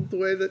ball the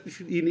way that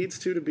he needs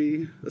to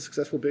be a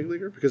successful big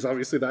leaguer, because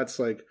obviously that's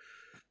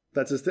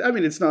his thing. I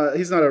mean, he's not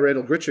a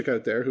Randall Grichuk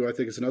out there, who I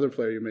think is another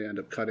player you may end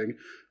up cutting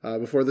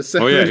before the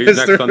season. Oh yeah, he's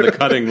next on the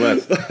cutting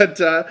list. But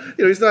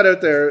he's not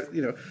out there,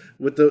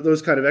 with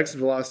those kind of exit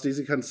velocities.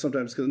 He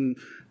sometimes can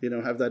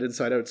have that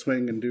inside out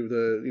swing and do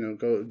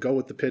the go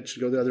with the pitch,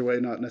 go the other way,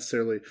 not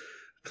necessarily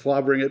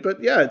clobbering it.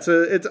 But yeah,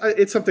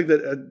 it's something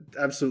that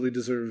absolutely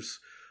deserves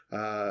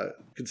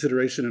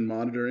consideration and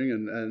monitoring,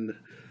 and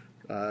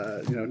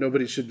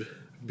nobody should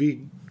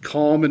be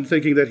calm and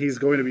thinking that he's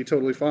going to be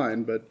totally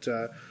fine, but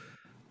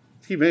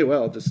he may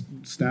well just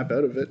snap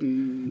out of it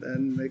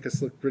and make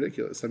us look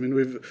ridiculous. I mean,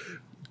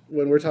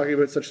 when we're talking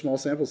about such small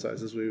sample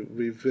sizes,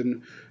 we've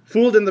been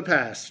fooled in the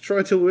past.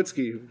 Troy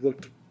Tulowitzki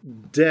looked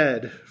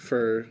dead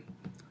for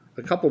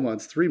a couple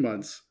months, 3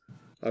 months,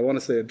 I want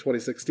to say in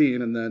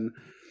 2016, and then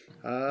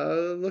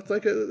looked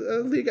like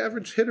a league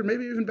average hitter,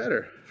 maybe even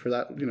better for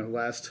that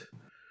last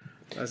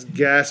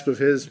gasp of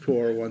his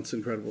poor once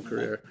incredible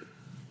career.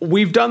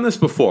 We've done this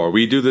before.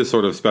 We do this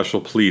sort of special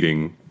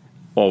pleading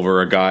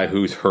over a guy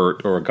who's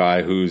hurt or a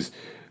guy who's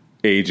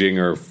aging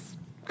or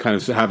kind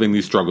of having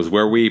these struggles,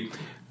 where we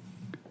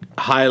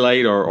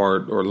highlight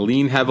or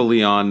lean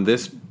heavily on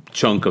this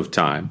chunk of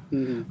time,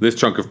 this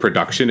chunk of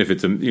production. If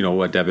it's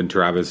a Devin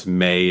Travis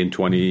May in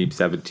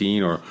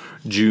 2017 or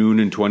June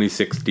in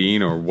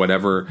 2016 or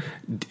whatever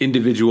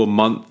individual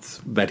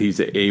months that he's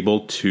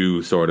able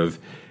to sort of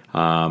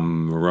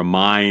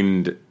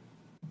remind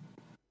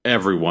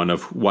everyone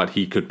of what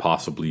he could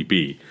possibly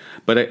be.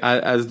 But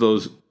as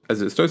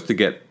it starts to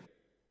get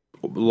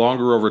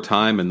longer over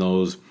time, and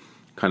those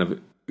kind of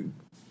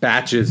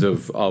batches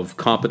of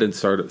competence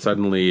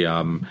suddenly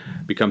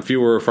become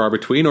fewer or far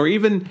between, or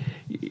even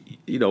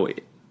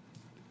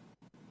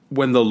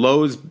when the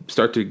lows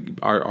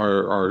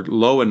are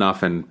low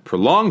enough and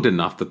prolonged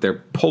enough that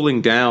they're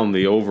pulling down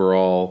the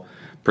overall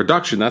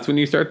production, that's when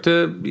you start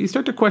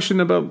to question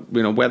about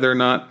whether or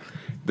not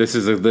this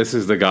is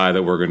the guy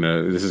that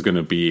this is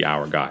gonna be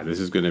our guy. This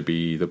is gonna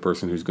be the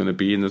person who's gonna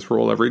be in this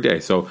role every day.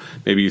 So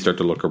maybe you start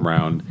to look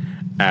around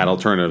at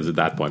alternatives at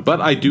that point. But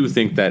I do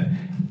think that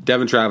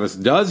Devin Travis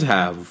does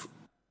have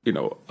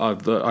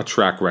a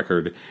track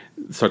record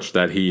such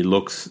that he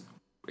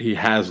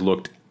has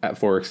looked at,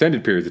 for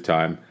extended periods of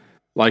time,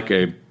 like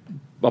a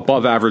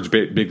above average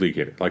big league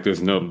hitter. Like,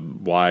 there's no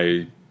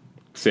why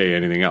say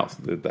anything else.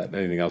 That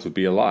anything else would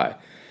be a lie.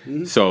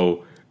 Mm-hmm.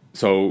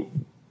 So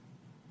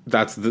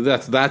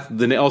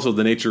also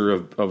the nature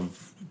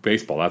of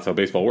baseball. That's how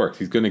baseball works.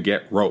 He's going to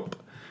get rope.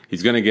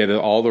 He's going to get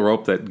all the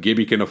rope that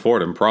Gibby can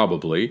afford him,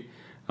 probably,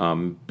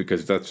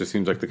 because that just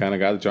seems like the kind of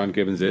guy that John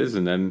Gibbons is.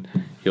 And then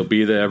he'll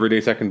be the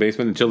everyday second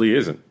baseman until he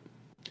isn't.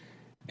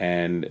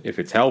 And if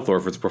it's health or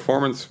if it's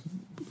performance,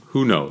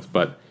 who knows?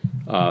 But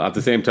at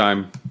the same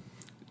time,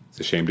 it's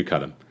a shame to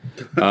cut him.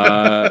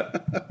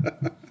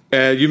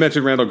 And you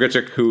mentioned Randal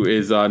Grichuk, who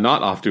is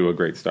not off to a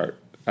great start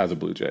as a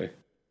Blue Jay.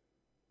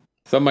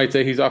 Some might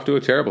say he's off to a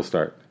terrible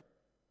start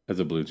as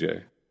a Blue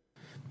Jay.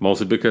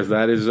 Mostly because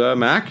that is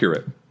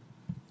accurate.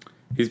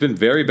 He's been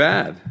very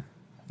bad.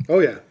 Oh,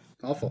 yeah.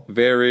 Awful.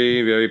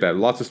 Very, very bad.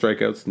 Lots of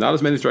strikeouts. Not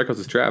as many strikeouts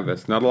as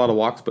Travis. Not a lot of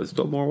walks, but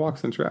still more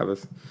walks than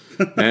Travis.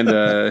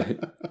 And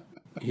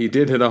he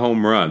did hit a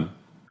home run.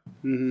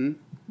 Mm-hmm.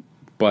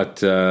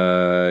 But,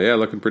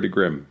 looking pretty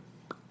grim.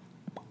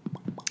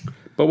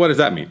 But what does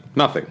that mean?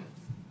 Nothing.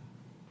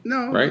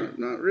 No, right?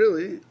 Not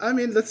really. I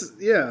mean,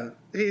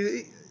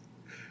 he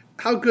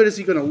how good is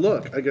he going to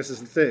look, I guess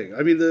is the thing.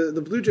 I mean,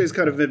 the Blue Jays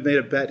kind of made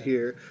a bet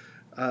here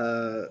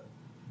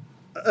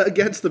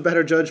against the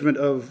better judgment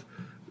of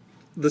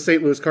the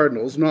St. Louis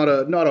Cardinals, not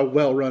a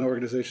well-run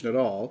organization at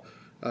all,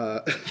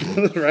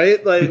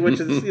 right? Like, which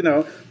is,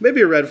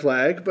 maybe a red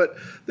flag, but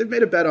they've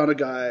made a bet on a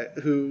guy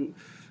who,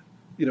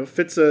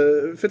 fits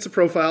a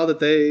profile that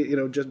they,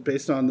 just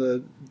based on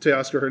the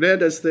Teoscar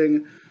Hernandez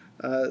thing,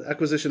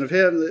 acquisition of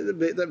him,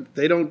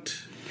 they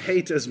don't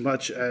hate as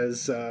much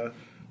as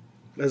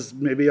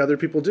maybe other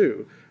people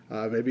do.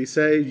 Maybe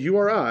say you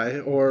or I,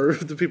 or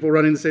the people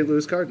running the St.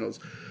 Louis Cardinals.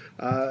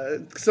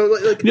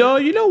 No,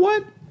 you know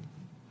what?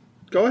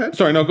 Go ahead.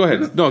 Sorry, no, go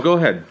ahead. No, go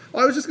ahead.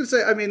 I was just going to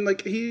say, I mean,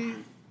 what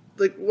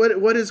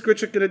is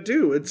Grichuk going to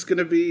do? It's going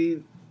to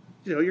be,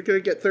 you're going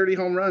to get 30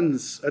 home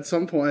runs at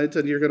some point,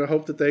 and you're going to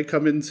hope that they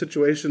come in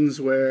situations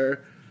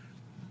where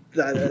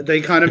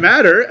they kind of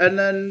matter, and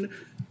then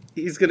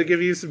he's going to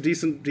give you some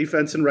decent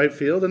defense in right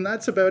field, and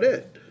that's about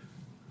it.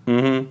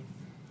 Mm-hmm.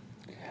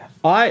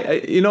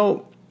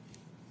 I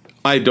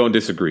don't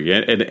disagree,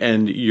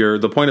 and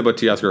the point about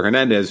Teoscar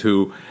Hernandez,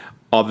 who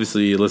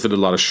obviously elicited a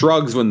lot of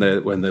shrugs when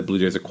the Blue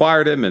Jays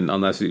acquired him, and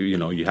unless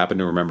you happen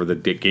to remember the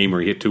game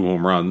where he hit 2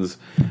 home runs,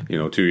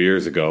 2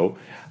 years ago,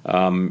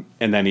 and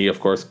then he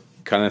of course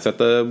kind of set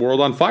the world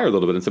on fire a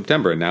little bit in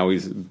September, and now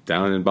he's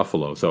down in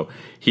Buffalo. So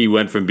he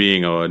went from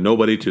being a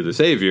nobody to the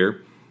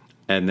savior,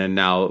 and then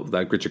now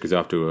that Grichuk is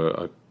off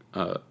to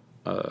a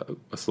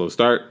slow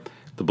start.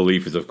 The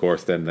belief is, of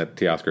course, then that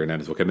Teoscar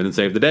Hernandez will come in and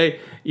save the day,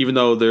 even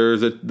though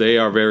they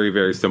are very,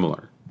 very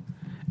similar.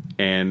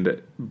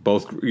 And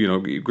both,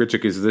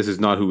 Grichuk this is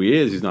not who he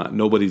is. He's not.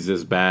 Nobody's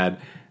this bad,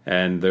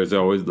 and there's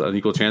always an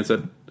equal chance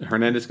that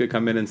Hernandez could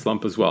come in and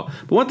slump as well.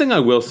 But one thing I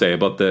will say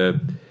about this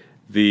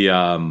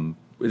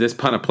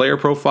kind of player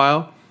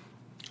profile,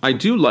 I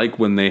do like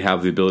when they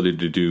have the ability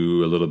to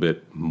do a little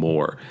bit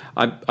more.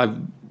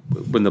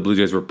 When the Blue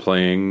Jays were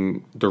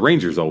playing the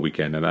Rangers all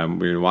weekend,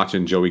 and we were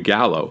watching Joey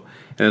Gallo,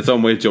 and in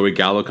some ways Joey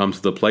Gallo comes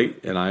to the plate,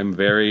 and I'm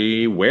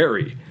very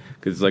wary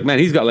because it's like, man,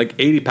 he's got like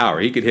 80 power.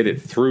 He could hit it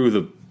through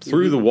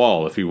the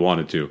wall if he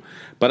wanted to.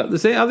 But on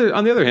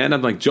the other hand,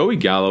 I'm like, Joey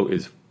Gallo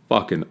is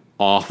fucking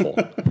awful.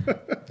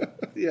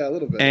 Yeah, a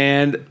little bit.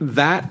 And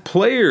that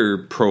player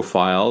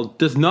profile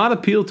does not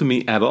appeal to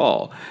me at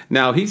all.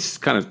 Now, he's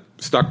kind of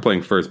stuck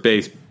playing first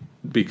base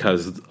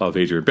because of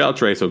Adrian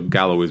Beltre, so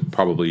Gallo is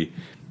probably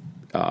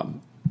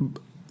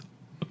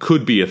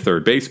could be a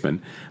third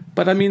baseman.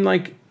 But I mean,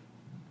 like,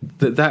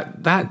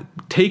 that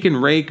take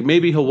and rake,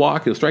 maybe he'll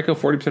walk, he'll strike out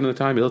 40% of the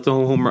time, he'll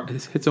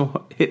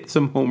hit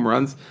some home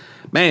runs.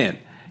 Man,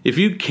 if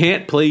you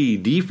can't play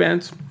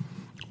defense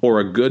or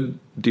a good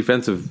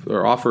defensive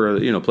or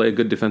play a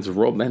good defensive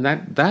role, man,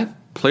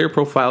 that player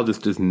profile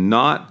just does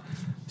not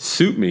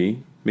suit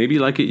me, maybe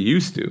like it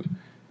used to.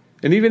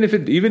 And even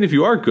if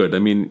you are good, I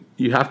mean,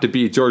 you have to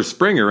be George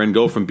Springer and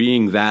go from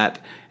being that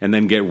and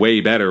then get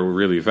way better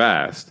really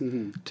fast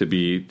to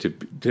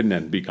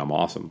then become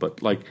awesome.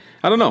 But like,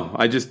 I don't know.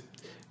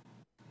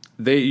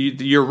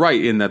 You're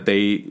right in that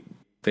they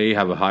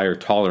have a higher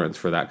tolerance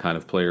for that kind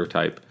of player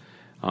type.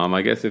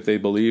 I guess if they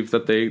believe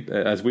that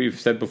as we've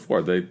said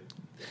before, they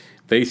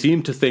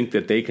seem to think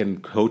that they can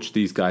coach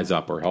these guys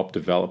up or help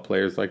develop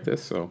players like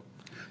this. So.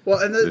 Well,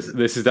 and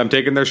this is them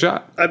taking their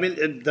shot. I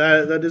mean,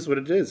 that is what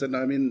it is. And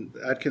I mean,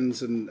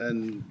 Atkins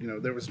and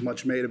there was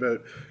much made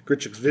about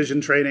Grichuk's vision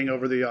training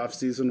over the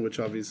offseason, which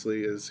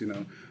obviously is,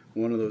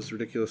 one of those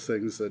ridiculous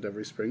things that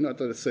every spring, not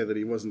to say that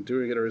he wasn't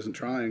doing it or isn't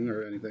trying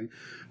or anything,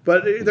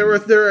 but there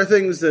are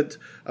things that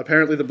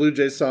apparently the Blue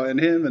Jays saw in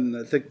him and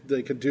I think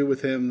they could do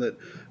with him that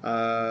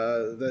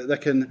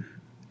can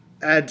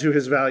add to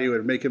his value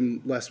and make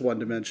him less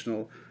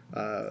one-dimensional.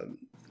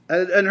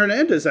 And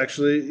Hernandez,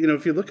 actually,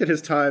 if you look at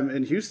his time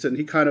in Houston,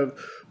 he kind of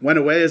went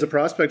away as a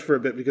prospect for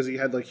a bit because he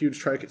had like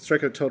huge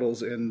strikeout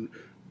totals in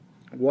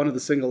one of the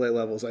single A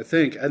levels, I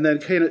think, and then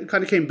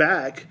kind of came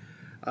back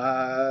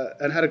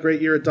and had a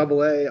great year at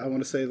Double A. I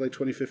want to say like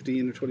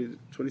 2015 or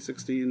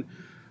 2016,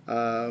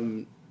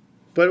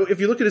 But if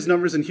you look at his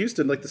numbers in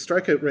Houston, like the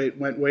strikeout rate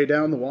went way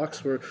down. The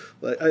walks were,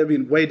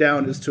 way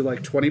down is to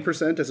like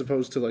 20% as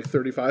opposed to like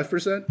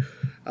 35%,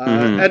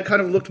 and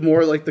kind of looked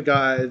more like the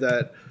guy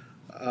that,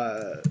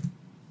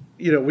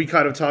 we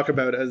kind of talk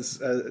about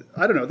as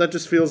I don't know. That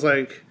just feels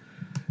like,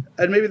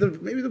 and maybe the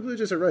Blue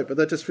Jays are right, but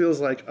that just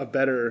feels like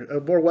a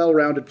more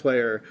well-rounded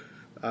player.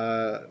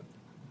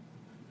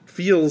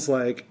 Feels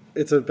like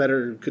it's a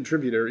better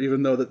contributor,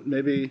 even though that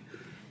maybe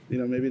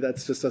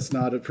that's just us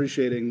not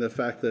appreciating the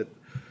fact that.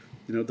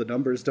 The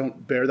numbers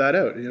don't bear that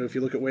out. If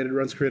you look at weighted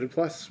runs created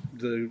plus,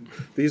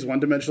 these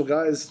one-dimensional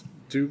guys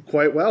do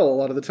quite well a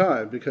lot of the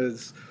time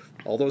because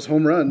all those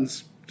home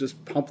runs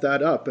just pump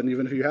that up. And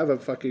even if you have a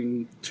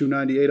fucking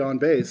 298 on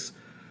base,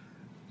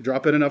 you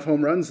drop in enough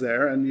home runs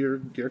there, and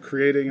you're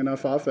creating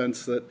enough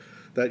offense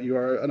that you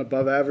are an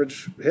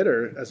above-average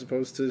hitter as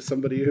opposed to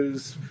somebody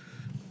who's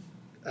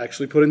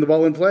actually putting the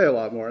ball in play a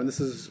lot more. And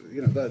this is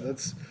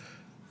that's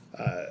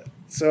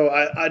so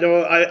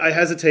I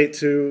hesitate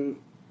to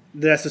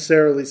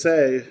necessarily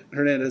say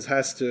Hernandez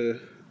has to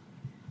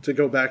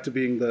go back to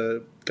being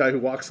the guy who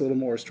walks a little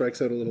more,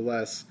 strikes out a little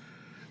less,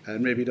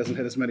 and maybe doesn't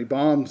hit as many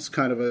bombs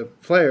kind of a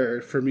player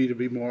for me to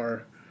be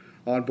more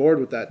on board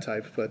with that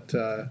type. But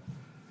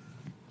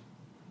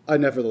I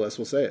nevertheless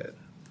will say it.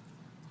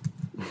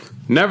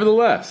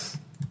 Nevertheless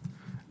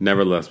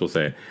we'll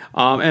say it.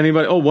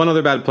 Anybody? Oh, one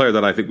other bad player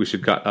that I think we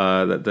should cut.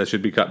 That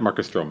should be cut.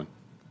 Marcus Stroman.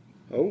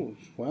 Oh,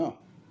 wow.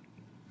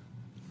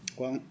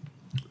 Well.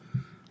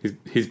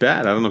 He's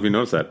bad. I don't know if you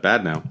noticed that.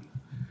 Bad now.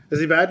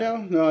 Is he bad now?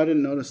 No, I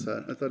didn't notice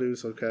that. I thought he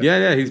was okay.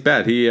 Yeah, he's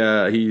bad. He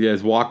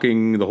is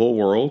walking the whole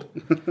world,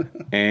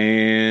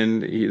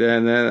 and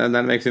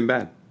that makes him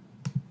bad.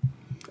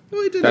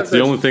 Well, he did. That's the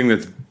only thing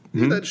that's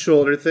that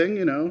shoulder thing.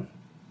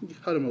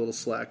 Cut him a little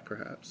slack,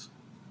 perhaps.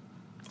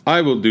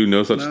 I will do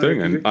no such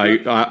thing, and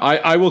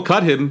I will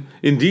cut him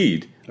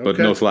indeed, but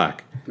no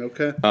slack.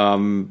 Okay.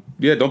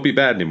 Don't be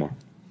bad anymore.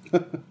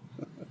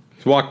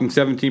 He's walking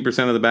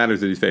 17% of the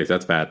batters that he's faced.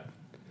 That's bad.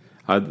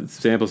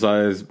 Sample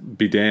size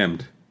be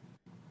damned.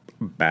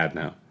 Bad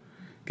now.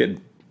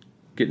 Getting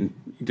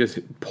just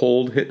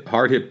pulled,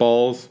 hard hit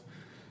balls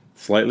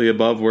slightly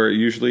above where it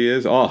usually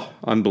is. Oh,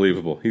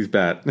 unbelievable. He's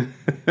bad. No,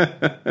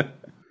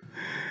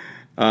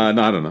 I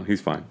don't know.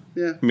 He's fine.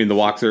 Yeah. I mean, the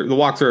walks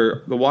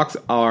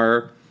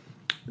are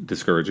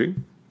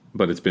discouraging,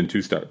 but it's been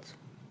 2 starts.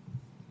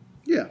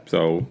 Yeah.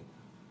 So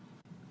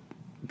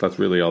that's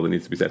really all that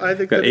needs to be said. I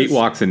think got 8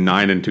 walks in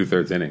 9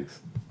 2/3 innings.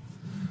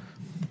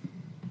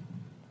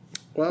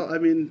 Well, I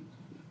mean,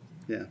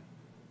 yeah.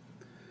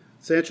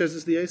 Sanchez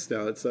is the ace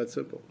now. It's that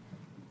simple.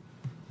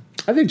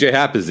 I think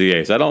J-Happ is the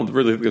ace. I don't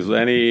really think there's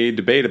any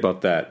debate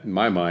about that in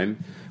my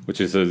mind,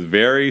 which is a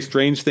very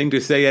strange thing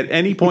to say at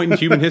any point in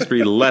human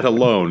history, let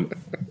alone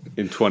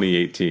in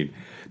 2018.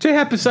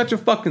 J-Happ is such a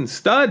fucking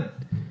stud.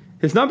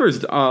 His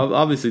numbers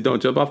obviously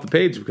don't jump off the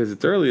page because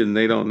it's early and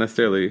they don't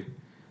necessarily,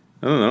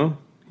 I don't know.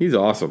 He's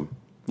awesome.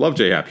 Love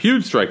J-Happ.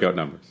 Huge strikeout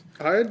numbers.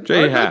 Hard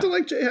not to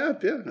like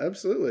J-Happ. Yeah,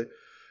 absolutely.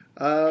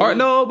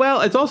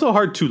 It's also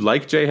hard to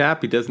like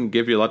J-Happ. He doesn't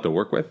give you a lot to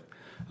work with.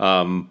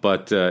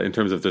 But in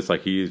terms of just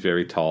like he's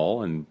very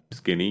tall and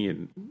skinny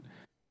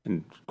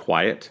and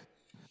quiet.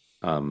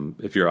 I'm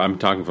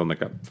talking from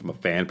a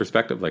fan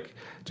perspective, like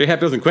J-Happ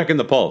doesn't quicken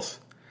the pulse,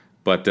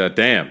 but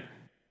damn,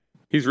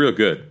 he's real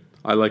good.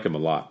 I like him a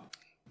lot.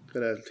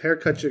 Got a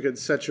haircut you could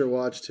set your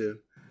watch to.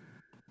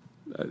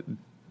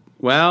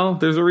 Well,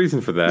 there's a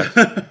reason for that.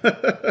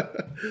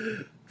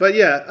 But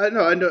yeah, I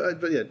know.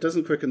 But yeah, it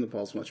doesn't quicken the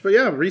pulse much. But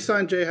yeah,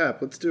 re-sign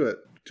J-Happ. Let's do it.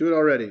 Do it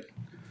already.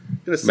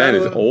 Man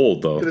is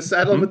old though. Gonna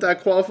saddle him with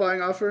that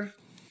qualifying offer.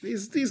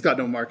 He's got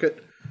no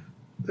market.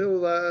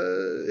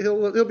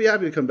 He'll be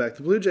happy to come back.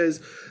 The Blue Jays,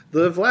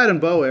 the Vlad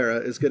and Bo era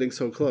is getting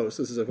so close.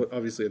 This is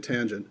obviously a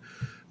tangent.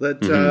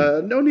 That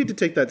no need to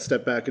take that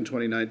step back in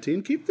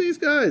 2019. Keep these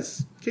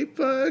guys. Keep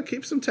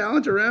some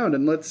talent around,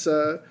 and let's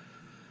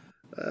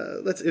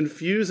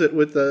infuse it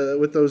with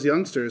those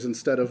youngsters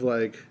instead of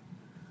like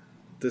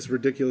this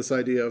ridiculous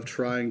idea of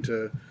trying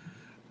to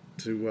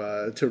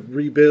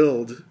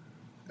rebuild,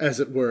 as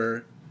it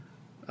were,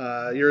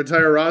 your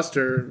entire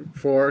roster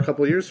for a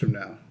couple years from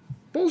now.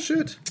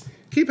 Bullshit.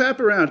 Keep Happ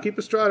around. Keep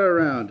Estrada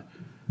around.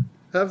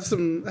 Have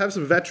some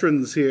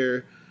veterans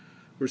here.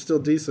 We're still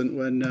decent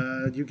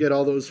when you get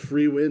all those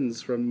free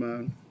wins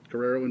from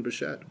Guerrero and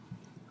Bichette.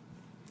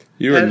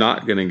 You are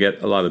not going to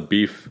get a lot of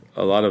beef,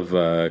 a lot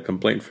of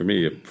complaint from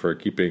me for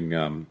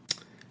keeping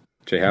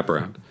J-Happ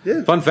around.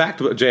 Yeah. Fun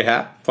fact about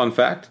J-Happ,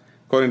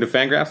 according to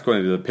Fangraphs,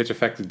 according to the pitch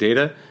effective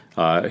data,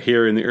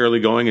 here in the early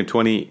going in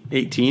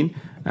 2018,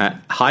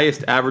 at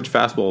highest average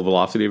fastball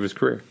velocity of his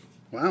career.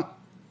 Wow.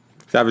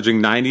 He's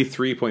averaging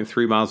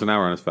 93.3 miles an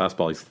hour on his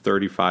fastball. He's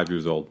 35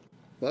 years old.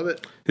 Love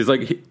it. He's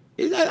like,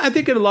 I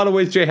think in a lot of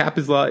ways, J-Happ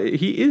is like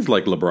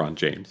LeBron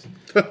James.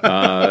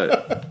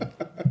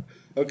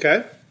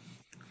 Okay.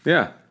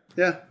 Yeah.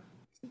 Yeah.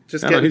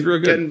 Just he's real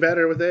good. Getting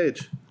better with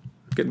age.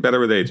 Getting better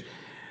with age.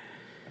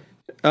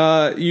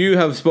 You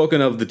have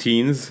spoken of the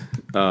teens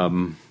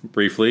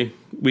briefly.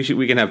 We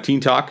can have teen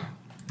talk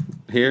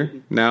here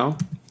now.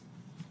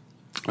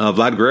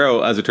 Vlad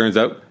Guerrero, as it turns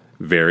out,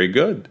 very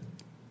good.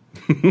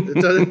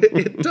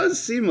 It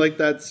does seem like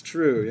that's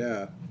true,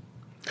 yeah.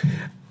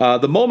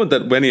 The moment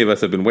that many of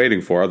us have been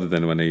waiting for, other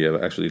than when he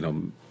actually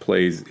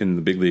plays in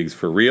the big leagues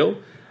for real,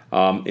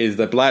 is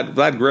that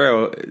Vlad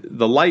Guerrero,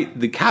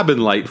 the cabin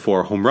light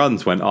for home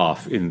runs went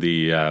off in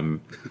the A3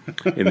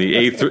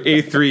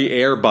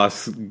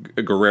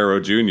 Airbus Guerrero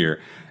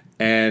Jr.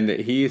 And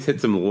he's hit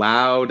some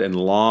loud and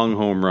long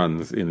home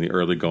runs in the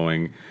early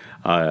going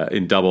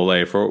in Double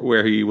A, for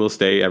where he will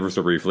stay ever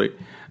so briefly,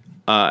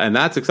 and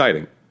that's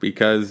exciting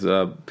because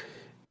not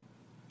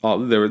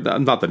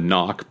the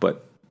knock,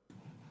 but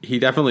he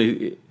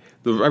definitely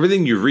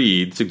everything you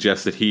read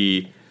suggests that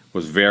he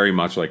was very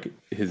much like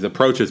his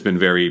approach has been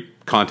very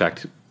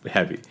contact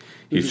heavy.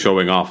 He's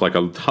showing off like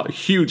a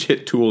huge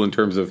hit tool in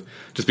terms of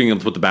just being able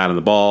to put the bat on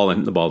the ball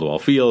and the ball to all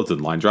fields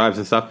and line drives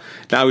and stuff.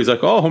 Now he's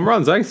like, oh, home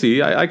runs, I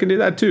see. I can do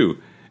that too.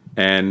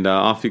 And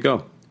off you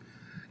go.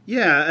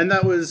 Yeah, and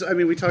that was, I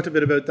mean, we talked a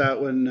bit about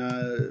that when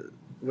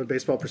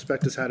Baseball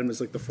Prospectus had him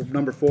as like the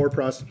number 4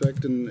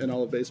 prospect in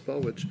all of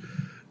baseball, which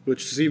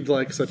seemed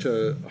like such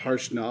a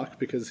harsh knock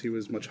because he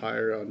was much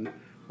higher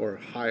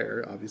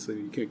obviously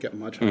you can't get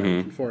much higher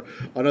than 4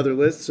 on other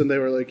lists, and they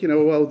were like,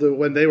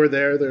 when they were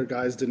there, their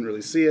guys didn't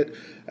really see it,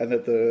 and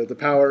that the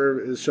power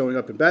is showing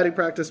up in batting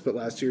practice, but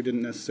last year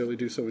didn't necessarily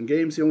do so in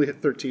games. He only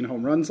hit 13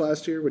 home runs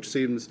last year, which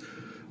seems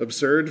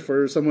absurd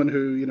for someone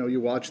who, you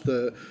watch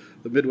the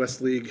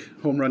Midwest League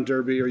Home Run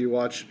Derby, or you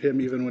watch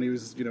him even when he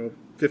was,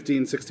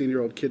 15,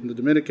 16-year-old kid in the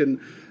Dominican,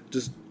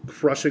 just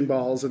crushing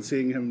balls, and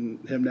seeing him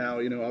now,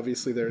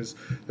 obviously there's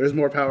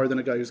more power than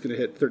a guy who's going to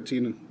hit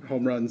 13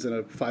 home runs in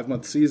a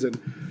 5-month season,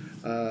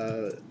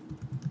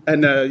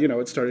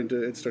 it's starting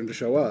to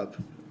show up.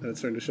 It's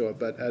starting to show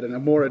up at a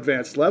more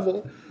advanced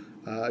level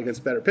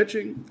against better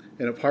pitching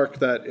in a park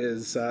that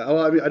is.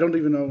 I don't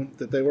even know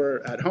that they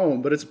were at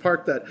home, but it's a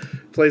park that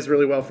plays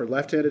really well for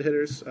left-handed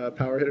hitters,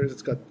 power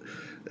hitters.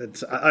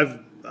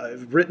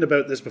 I've written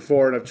about this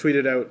before, and I've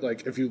tweeted out,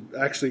 like, if you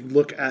actually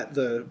look at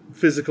the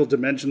physical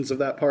dimensions of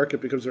that park,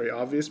 it becomes very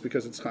obvious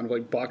because it's kind of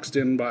like boxed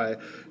in by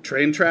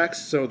train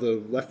tracks. So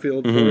the left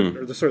field port,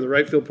 or the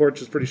right field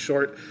porch is pretty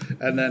short,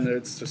 and then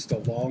it's just a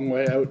long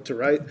way out to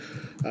right.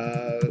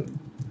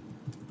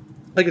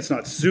 It's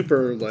not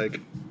super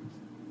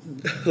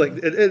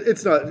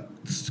it's not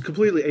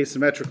completely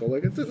asymmetrical.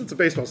 Like it's a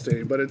baseball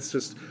stadium, but it's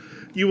just.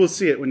 You will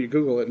see it when you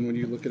Google it and when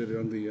you look at it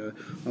on the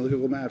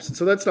Google Maps. And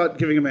so that's not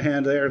giving him a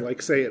hand there.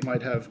 Like, say it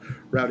might have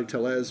Rowdy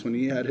Tellez when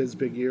he had his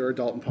big year, or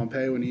Dalton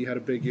Pompey when he had a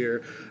big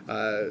year,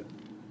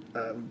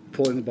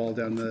 pulling the ball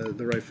down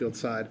the right field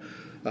side.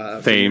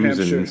 Thames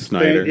and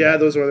Snyder. Yeah,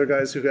 those were other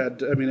guys who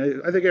had. I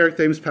mean, I think Eric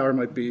Thames' power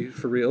might be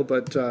for real,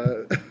 but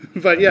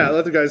yeah,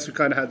 other guys who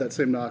kind of had that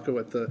same knock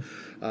with the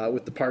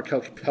park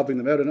helping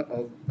them out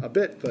a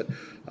bit. But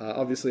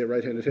obviously, a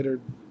right-handed hitter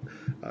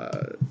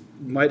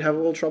might have a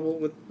little trouble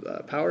with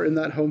power in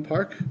that home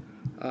park.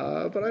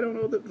 But I don't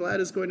know that Vlad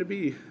is going to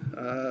be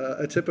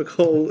a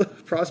typical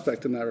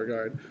prospect in that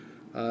regard.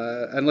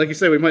 And like you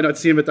say, we might not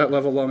see him at that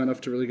level long enough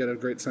to really get a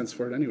great sense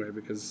for it anyway,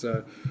 because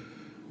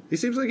he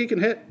seems like he can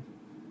hit.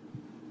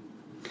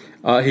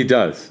 He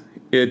does.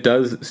 It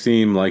does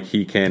seem like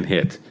he can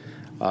hit,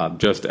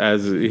 just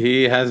as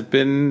he has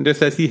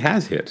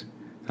hit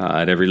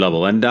at every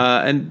level, and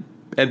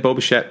Bo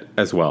Bichette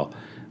as well.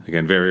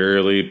 Again, very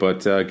early,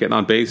 but getting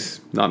on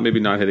base, not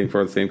hitting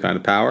for the same kind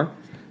of power.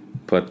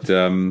 But what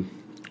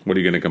are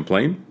you going to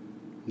complain?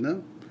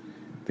 No.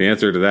 The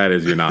answer to that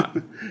is you're not.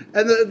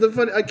 And the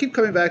funny, I keep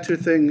coming back to a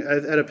thing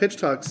at a Pitch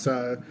Talks.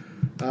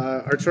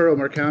 Arturo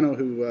Marcano,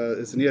 who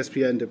is an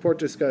ESPN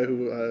Deportes guy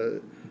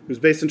who's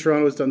based in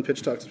Toronto, has done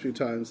Pitch Talks a few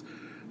times,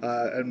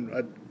 and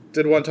I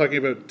did one talking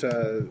about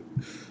the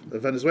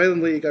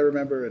Venezuelan league, I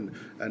remember, and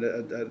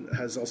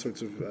has all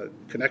sorts of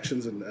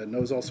connections and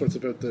knows all sorts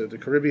about the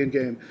Caribbean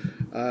game.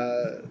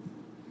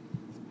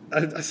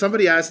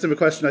 Somebody asked him a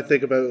question, I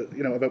think,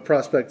 about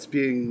prospects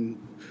being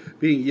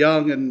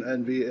young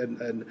and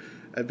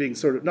being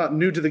sort of not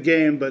new to the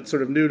game, but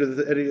sort of new to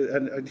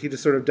and he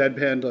just sort of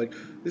deadpanned, like,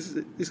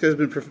 these guys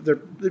have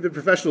they've been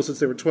professionals since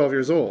they were 12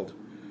 years old,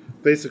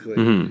 basically.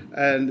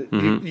 And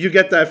you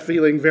get that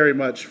feeling very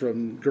much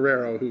from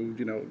Guerrero, who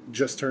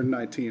just turned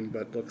 19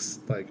 but looks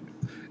like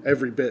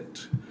every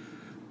bit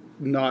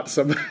not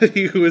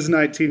somebody who is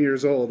 19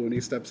 years old when he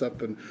steps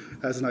up and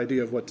has an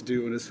idea of what to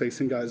do and is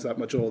facing guys that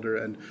much older.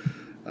 And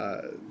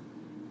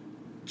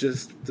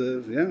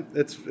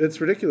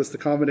it's ridiculous, the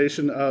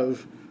combination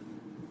of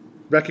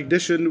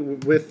recognition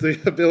with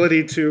the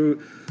ability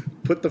to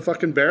put the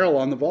fucking barrel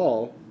on the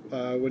ball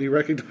when he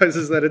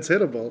recognizes that it's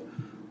hittable.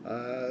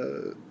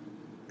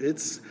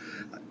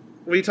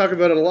 We talk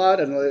about it a lot,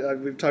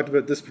 and we've talked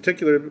about this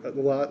particular a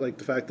lot, like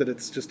the fact that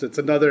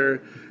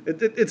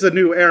it's a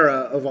new era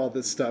of all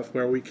this stuff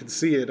where we can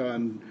see it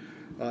on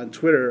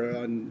Twitter,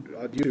 on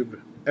YouTube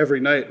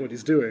every night what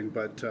he's doing,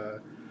 but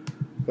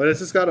it's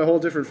just got a whole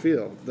different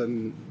feel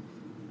than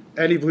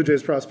any Blue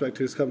Jays prospect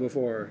who's come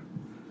before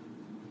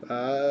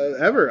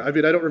ever. I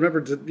mean, I don't remember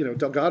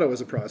Delgado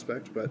as a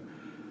prospect, but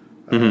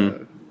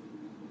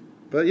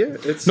But yeah,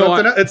 it's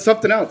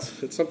something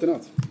else. It's something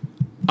else.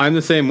 I'm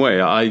the same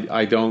way.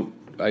 I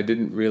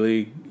didn't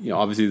really,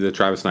 obviously the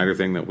Travis Snyder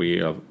thing that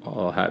we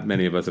all had,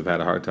 many of us have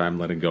had a hard time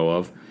letting go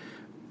of,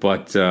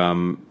 but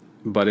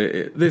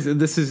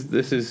this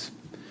is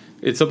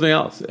it's something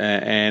else,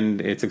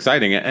 and it's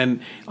exciting,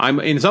 and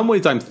in some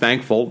ways I'm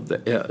thankful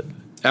that,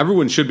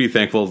 everyone should be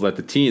thankful that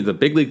the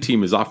big league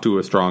team is off to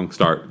a strong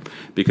start,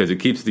 because it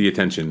keeps the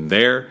attention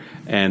there,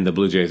 and the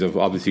Blue Jays have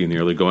obviously in the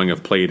early going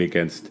have played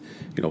against,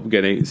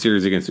 getting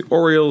series against the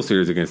Orioles,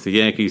 series against the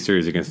Yankees,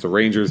 series against the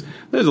Rangers.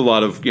 There's a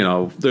lot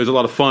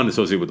of fun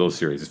associated with those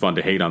series. It's fun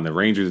to hate on the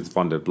Rangers. It's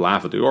fun to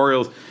laugh at the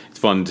Orioles. It's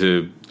fun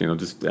to,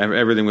 just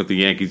everything with the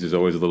Yankees is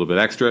always a little bit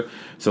extra.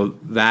 So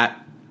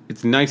that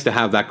it's nice to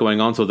have that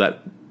going on, so that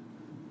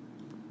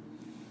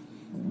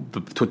the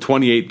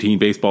 2018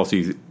 baseball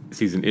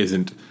season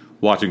isn't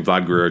watching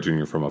Vlad Guerrero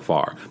Jr. from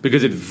afar,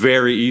 because it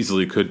very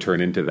easily could turn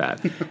into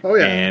that. Oh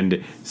yeah.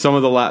 And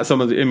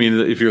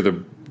if you're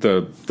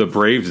the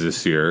Braves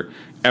this year,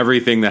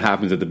 everything that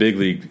happens at the big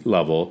league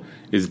level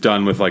is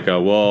done with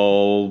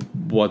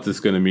what's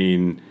this going to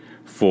mean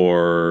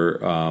for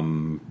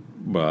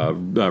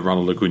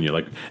Ronald Acuna?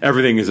 Like,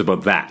 everything is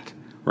about that,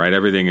 right?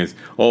 Everything is,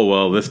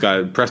 this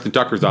guy Preston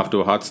Tucker's off to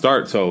a hot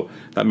start, so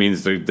that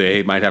means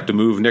they might have to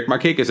move Nick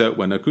Markakis out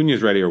when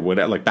Acuna's ready, or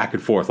whatever. Like, back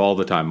and forth all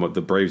the time. What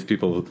the Braves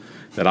people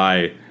that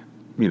I,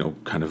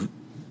 kind of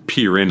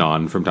peer in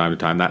on from time to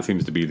time, that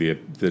seems to be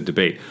the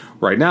debate.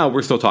 Right now,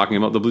 we're still talking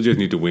about the Blue Jays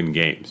need to win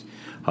games,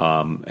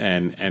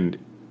 and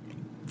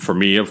for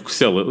me,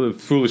 still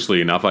foolishly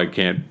enough, I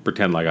can't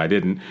pretend like I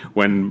didn't.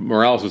 When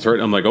Morales was hurt,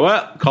 I'm like,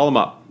 call him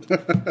up.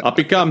 Up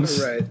he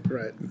comes. Right.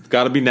 It's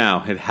got to be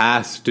now. It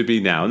has to be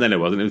now. And then it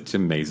wasn't. It was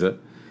Tim Mesa.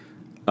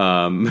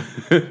 But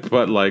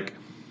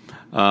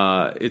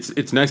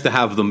it's nice to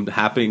have them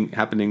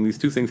happening. These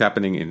two things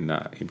happening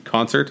in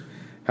concert,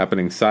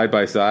 happening side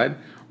by side,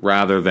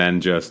 rather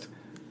than just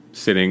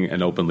sitting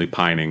and openly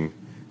pining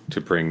to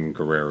bring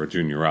Guerrero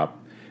Jr. up.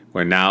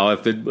 Where now,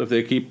 if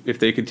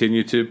they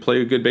continue to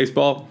play good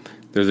baseball,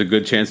 there's a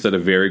good chance that a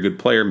very good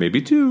player,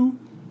 maybe two,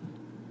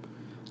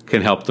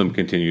 can help them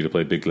continue to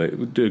play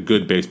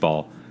good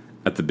baseball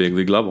at the big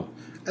league level.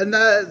 And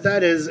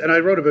that is, and I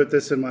wrote about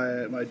this in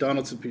my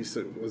Donaldson piece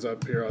that was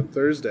up here on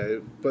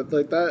Thursday. But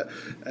like that,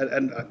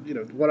 and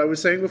what I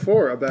was saying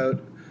before about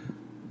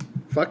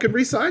fucking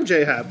re-sign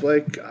J-Hap.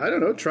 Like, I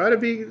don't know, try to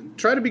be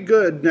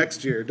good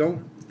next year.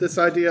 Don't, this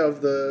idea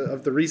of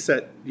the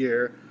reset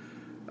year.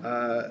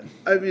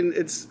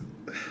 It's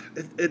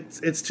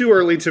too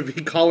early to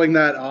be calling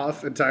that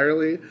off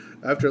entirely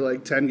after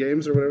like 10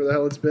 games or whatever the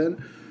hell it's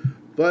been.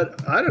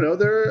 But I don't know.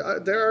 There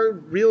are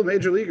real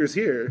major leaguers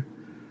here.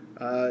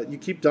 You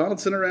keep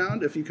Donaldson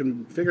around if you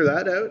can figure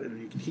that out,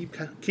 and you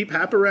can keep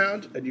Happ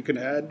around, and you can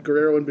add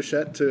Guerrero and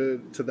Bichette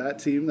to that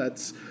team.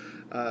 That's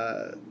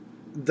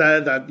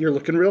that you're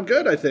looking real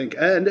good, I think.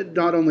 And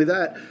not only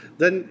that,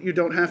 then you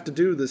don't have to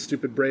do this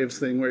stupid Braves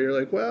thing where you're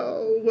like,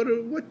 well,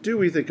 what do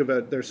we think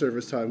about their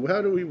service time?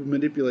 How do we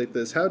manipulate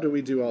this? How do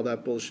we do all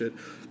that bullshit?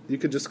 You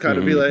could just kind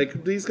of be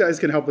like, these guys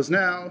can help us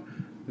now.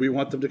 We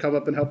want them to come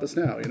up and help us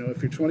now.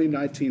 If your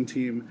 2019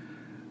 team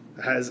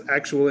has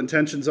actual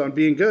intentions on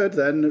being good,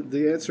 then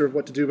the answer of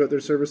what to do about their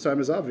service time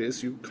is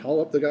obvious. You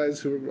call up the guys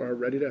who are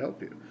ready to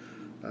help you.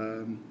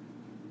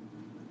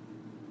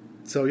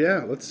 So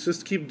yeah, let's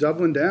just keep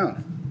doubling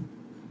down.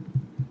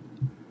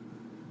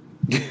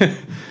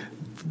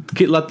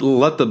 let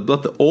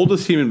the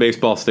oldest team in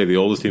baseball stay the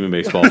oldest team in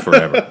baseball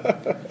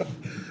forever.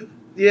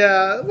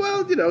 Yeah,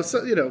 well,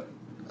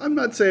 I'm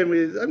not saying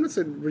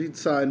we'd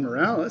sign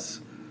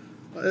Morales.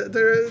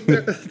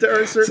 There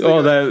are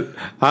certain.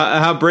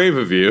 How brave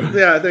of you!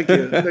 Yeah, thank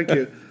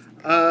you.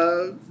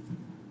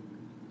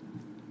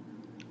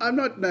 I'm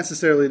not just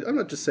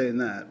saying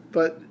that,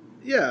 but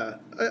yeah,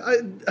 I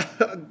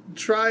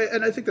try,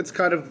 and I think that's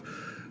kind of,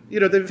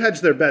 they've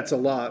hedged their bets a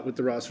lot with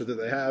the roster that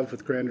they have,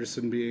 with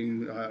Granderson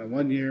being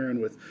 1 year, and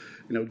with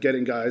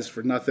getting guys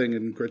for nothing,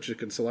 and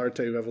Grichuk and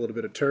Solarte who have a little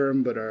bit of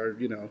term, but are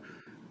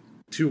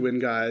 2-win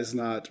guys,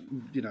 not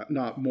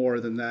more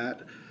than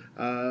that.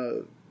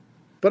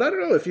 But I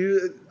don't know if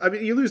you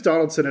lose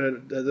Donaldson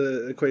and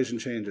the equation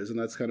changes, and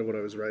that's kind of what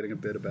I was writing a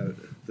bit about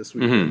this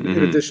week,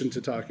 in addition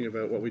to talking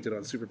about what we did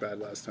on Superbad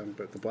last time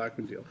about the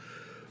Blackman deal.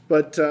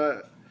 But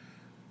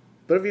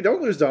if you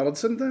don't lose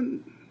Donaldson,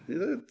 then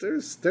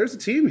there's a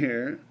team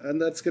here,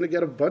 and that's going to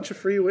get a bunch of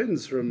free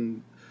wins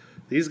from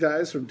these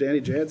guys, from Danny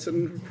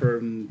Jansen,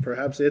 from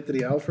perhaps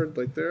Anthony Alford.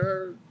 Like,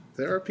 there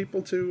are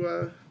people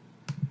to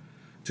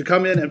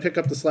come in and pick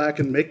up the slack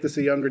and make this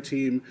a younger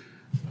team,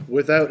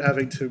 without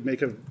having to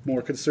make a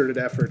more concerted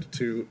effort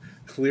to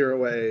clear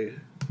away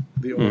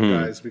the old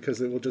guys,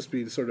 because it will just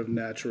be sort of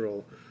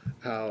natural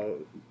how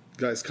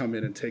guys come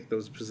in and take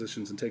those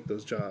positions and take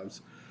those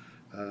jobs.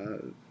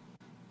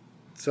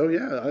 So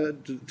yeah,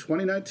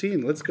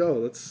 2019, let's go.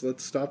 Let's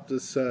stop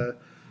this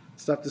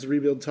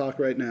rebuild talk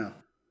right now.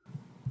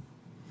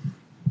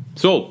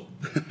 Sold.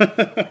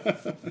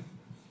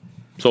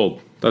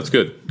 Sold. That's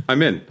good.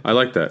 I'm in. I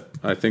like that.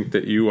 I think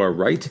that you are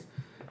right.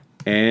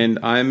 And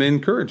I'm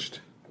encouraged.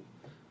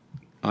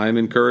 I'm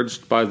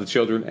encouraged by the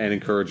children and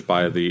encouraged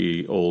by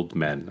the old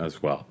men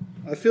as well.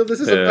 I feel this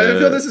is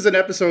an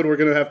episode we're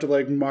going to have to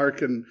like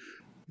mark and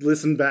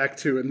listen back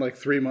to in like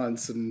 3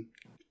 months, and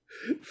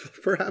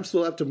perhaps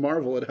we'll have to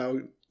marvel at how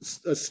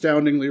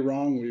astoundingly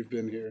wrong we've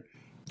been here.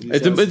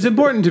 It's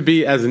important to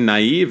be as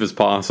naive as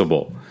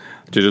possible,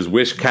 to just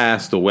wish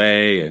cast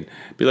away and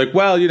be like,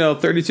 well,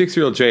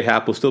 36-year-old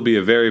J-Happ will still be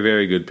a very,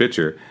 very good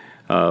pitcher,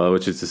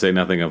 which is to say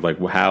nothing of like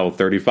how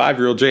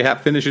 35-year-old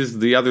J-Happ finishes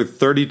the other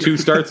 32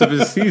 starts of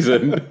his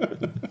season.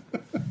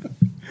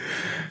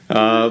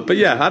 But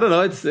yeah, I don't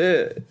know. It's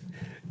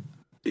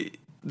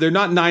they're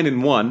not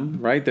 9-1,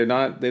 right? They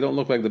don't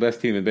look like the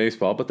best team in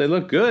baseball, but they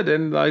look good,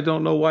 and I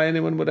don't know why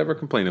anyone would ever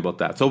complain about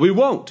that. So we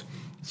won't.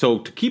 So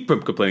to keep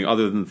from complaining,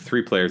 other than the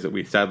 3 players that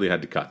we sadly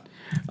had to cut,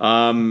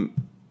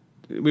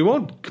 we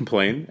won't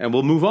complain, and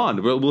we'll move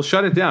on. We'll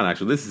shut it down.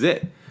 Actually, this is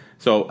it.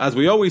 So as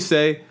we always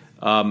say,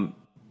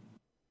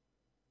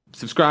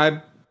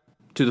 subscribe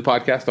to the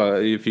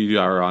podcast if you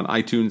are on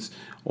iTunes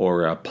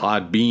or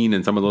Podbean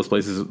and some of those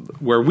places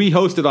where we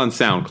host it on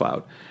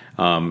SoundCloud.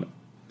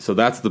 So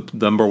that's the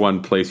number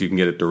one place you can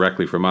get it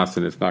directly from us,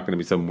 and it's not going to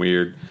be some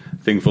weird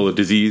thing full of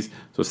disease.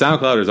 So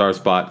SoundCloud is our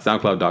spot,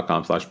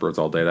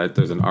 soundcloud.com/birdsallday.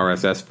 There's an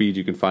RSS feed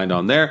you can find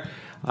on there.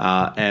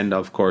 And,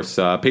 of course,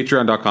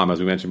 patreon.com,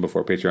 as we mentioned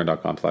before,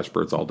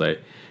 patreon.com/birdsallday.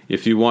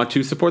 If you want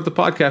to support the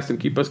podcast and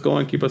keep us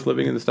going, keep us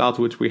living in the style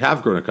to which we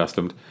have grown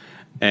accustomed,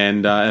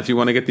 and if you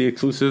want to get the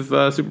exclusive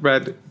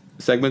Superbad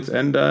segments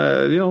and,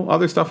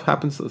 other stuff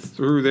happens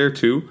through there,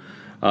 too.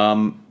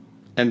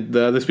 And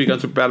this week on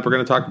Superbad, we're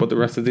going to talk about the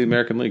rest of the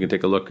American League and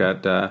take a look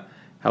at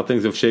how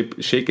things have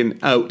shaken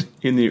out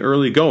in the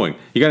early going.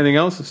 You got anything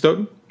else,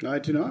 Stoughton? I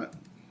do not.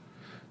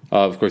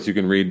 Of course, you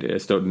can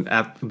read Stoughton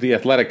at The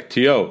Athletic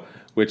TO,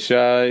 which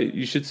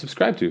you should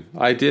subscribe to.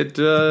 I did,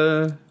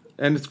 and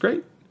it's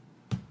great.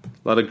 A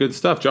lot of good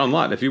stuff. John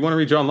Lott. If you want to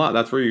read John Lott,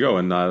 that's where you go,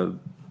 and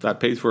that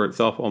pays for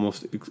itself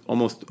almost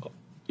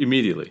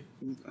immediately.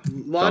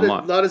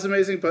 Lott is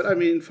amazing, but I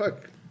mean,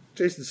 fuck.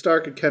 Jason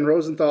Stark and Ken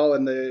Rosenthal,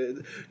 and they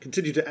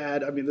continue to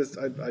add. I mean,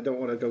 I don't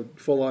want to go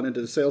full on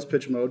into the sales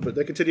pitch mode, but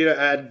they continue to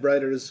add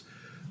writers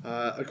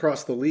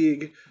across the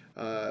league.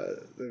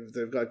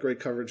 They've got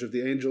great coverage of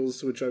the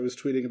Angels, which I was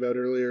tweeting about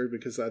earlier,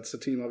 because that's a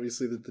team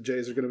obviously that the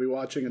Jays are going to be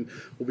watching, and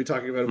we'll be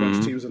talking about a bunch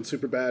of teams on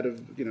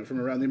Superbad from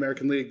around the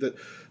American League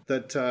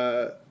that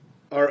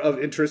are of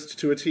interest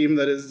to a team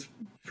that is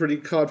pretty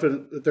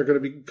confident that they're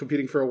going to be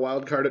competing for a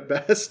wild card at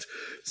best.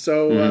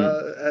 So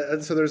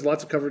and so there's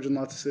lots of coverage in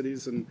lots of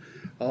cities and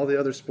all the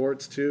other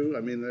sports too.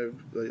 I mean, I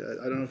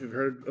don't know if you've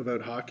heard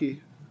about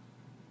hockey,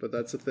 but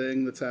that's a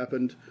thing that's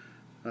happened.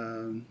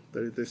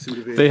 They seem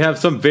to be. They have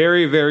some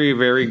very, very,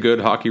 very good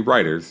hockey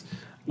writers.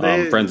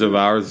 Friends of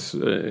ours,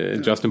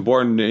 Justin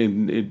Bourne,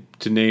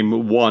 to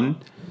name one.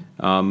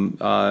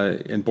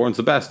 And Bourne's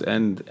the best.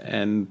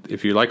 And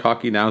if you like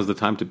hockey, now's the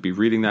time to be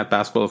reading that.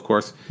 Basketball, of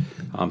course.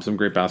 Some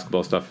great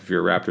basketball stuff if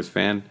you're a Raptors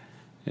fan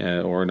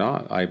or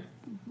not. I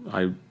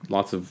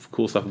lots of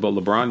cool stuff about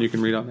LeBron you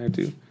can read on there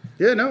too.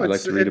 Yeah, no, I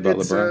like to read about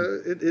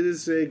LeBron. It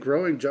is a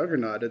growing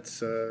juggernaut.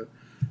 It's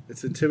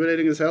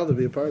intimidating as hell to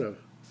be a part of.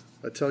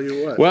 I tell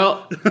you what.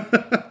 Well,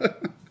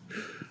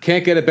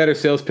 can't get a better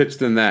sales pitch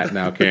than that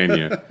now, can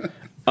you?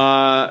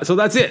 So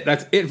that's it.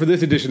 That's it for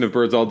this edition of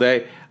Birds All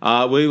Day.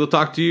 We will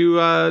talk to you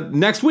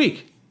next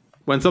week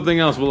when something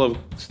else will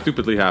have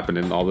stupidly happened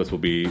and all this will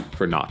be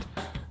for naught.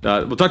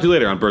 We'll talk to you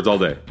later on Birds All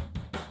Day.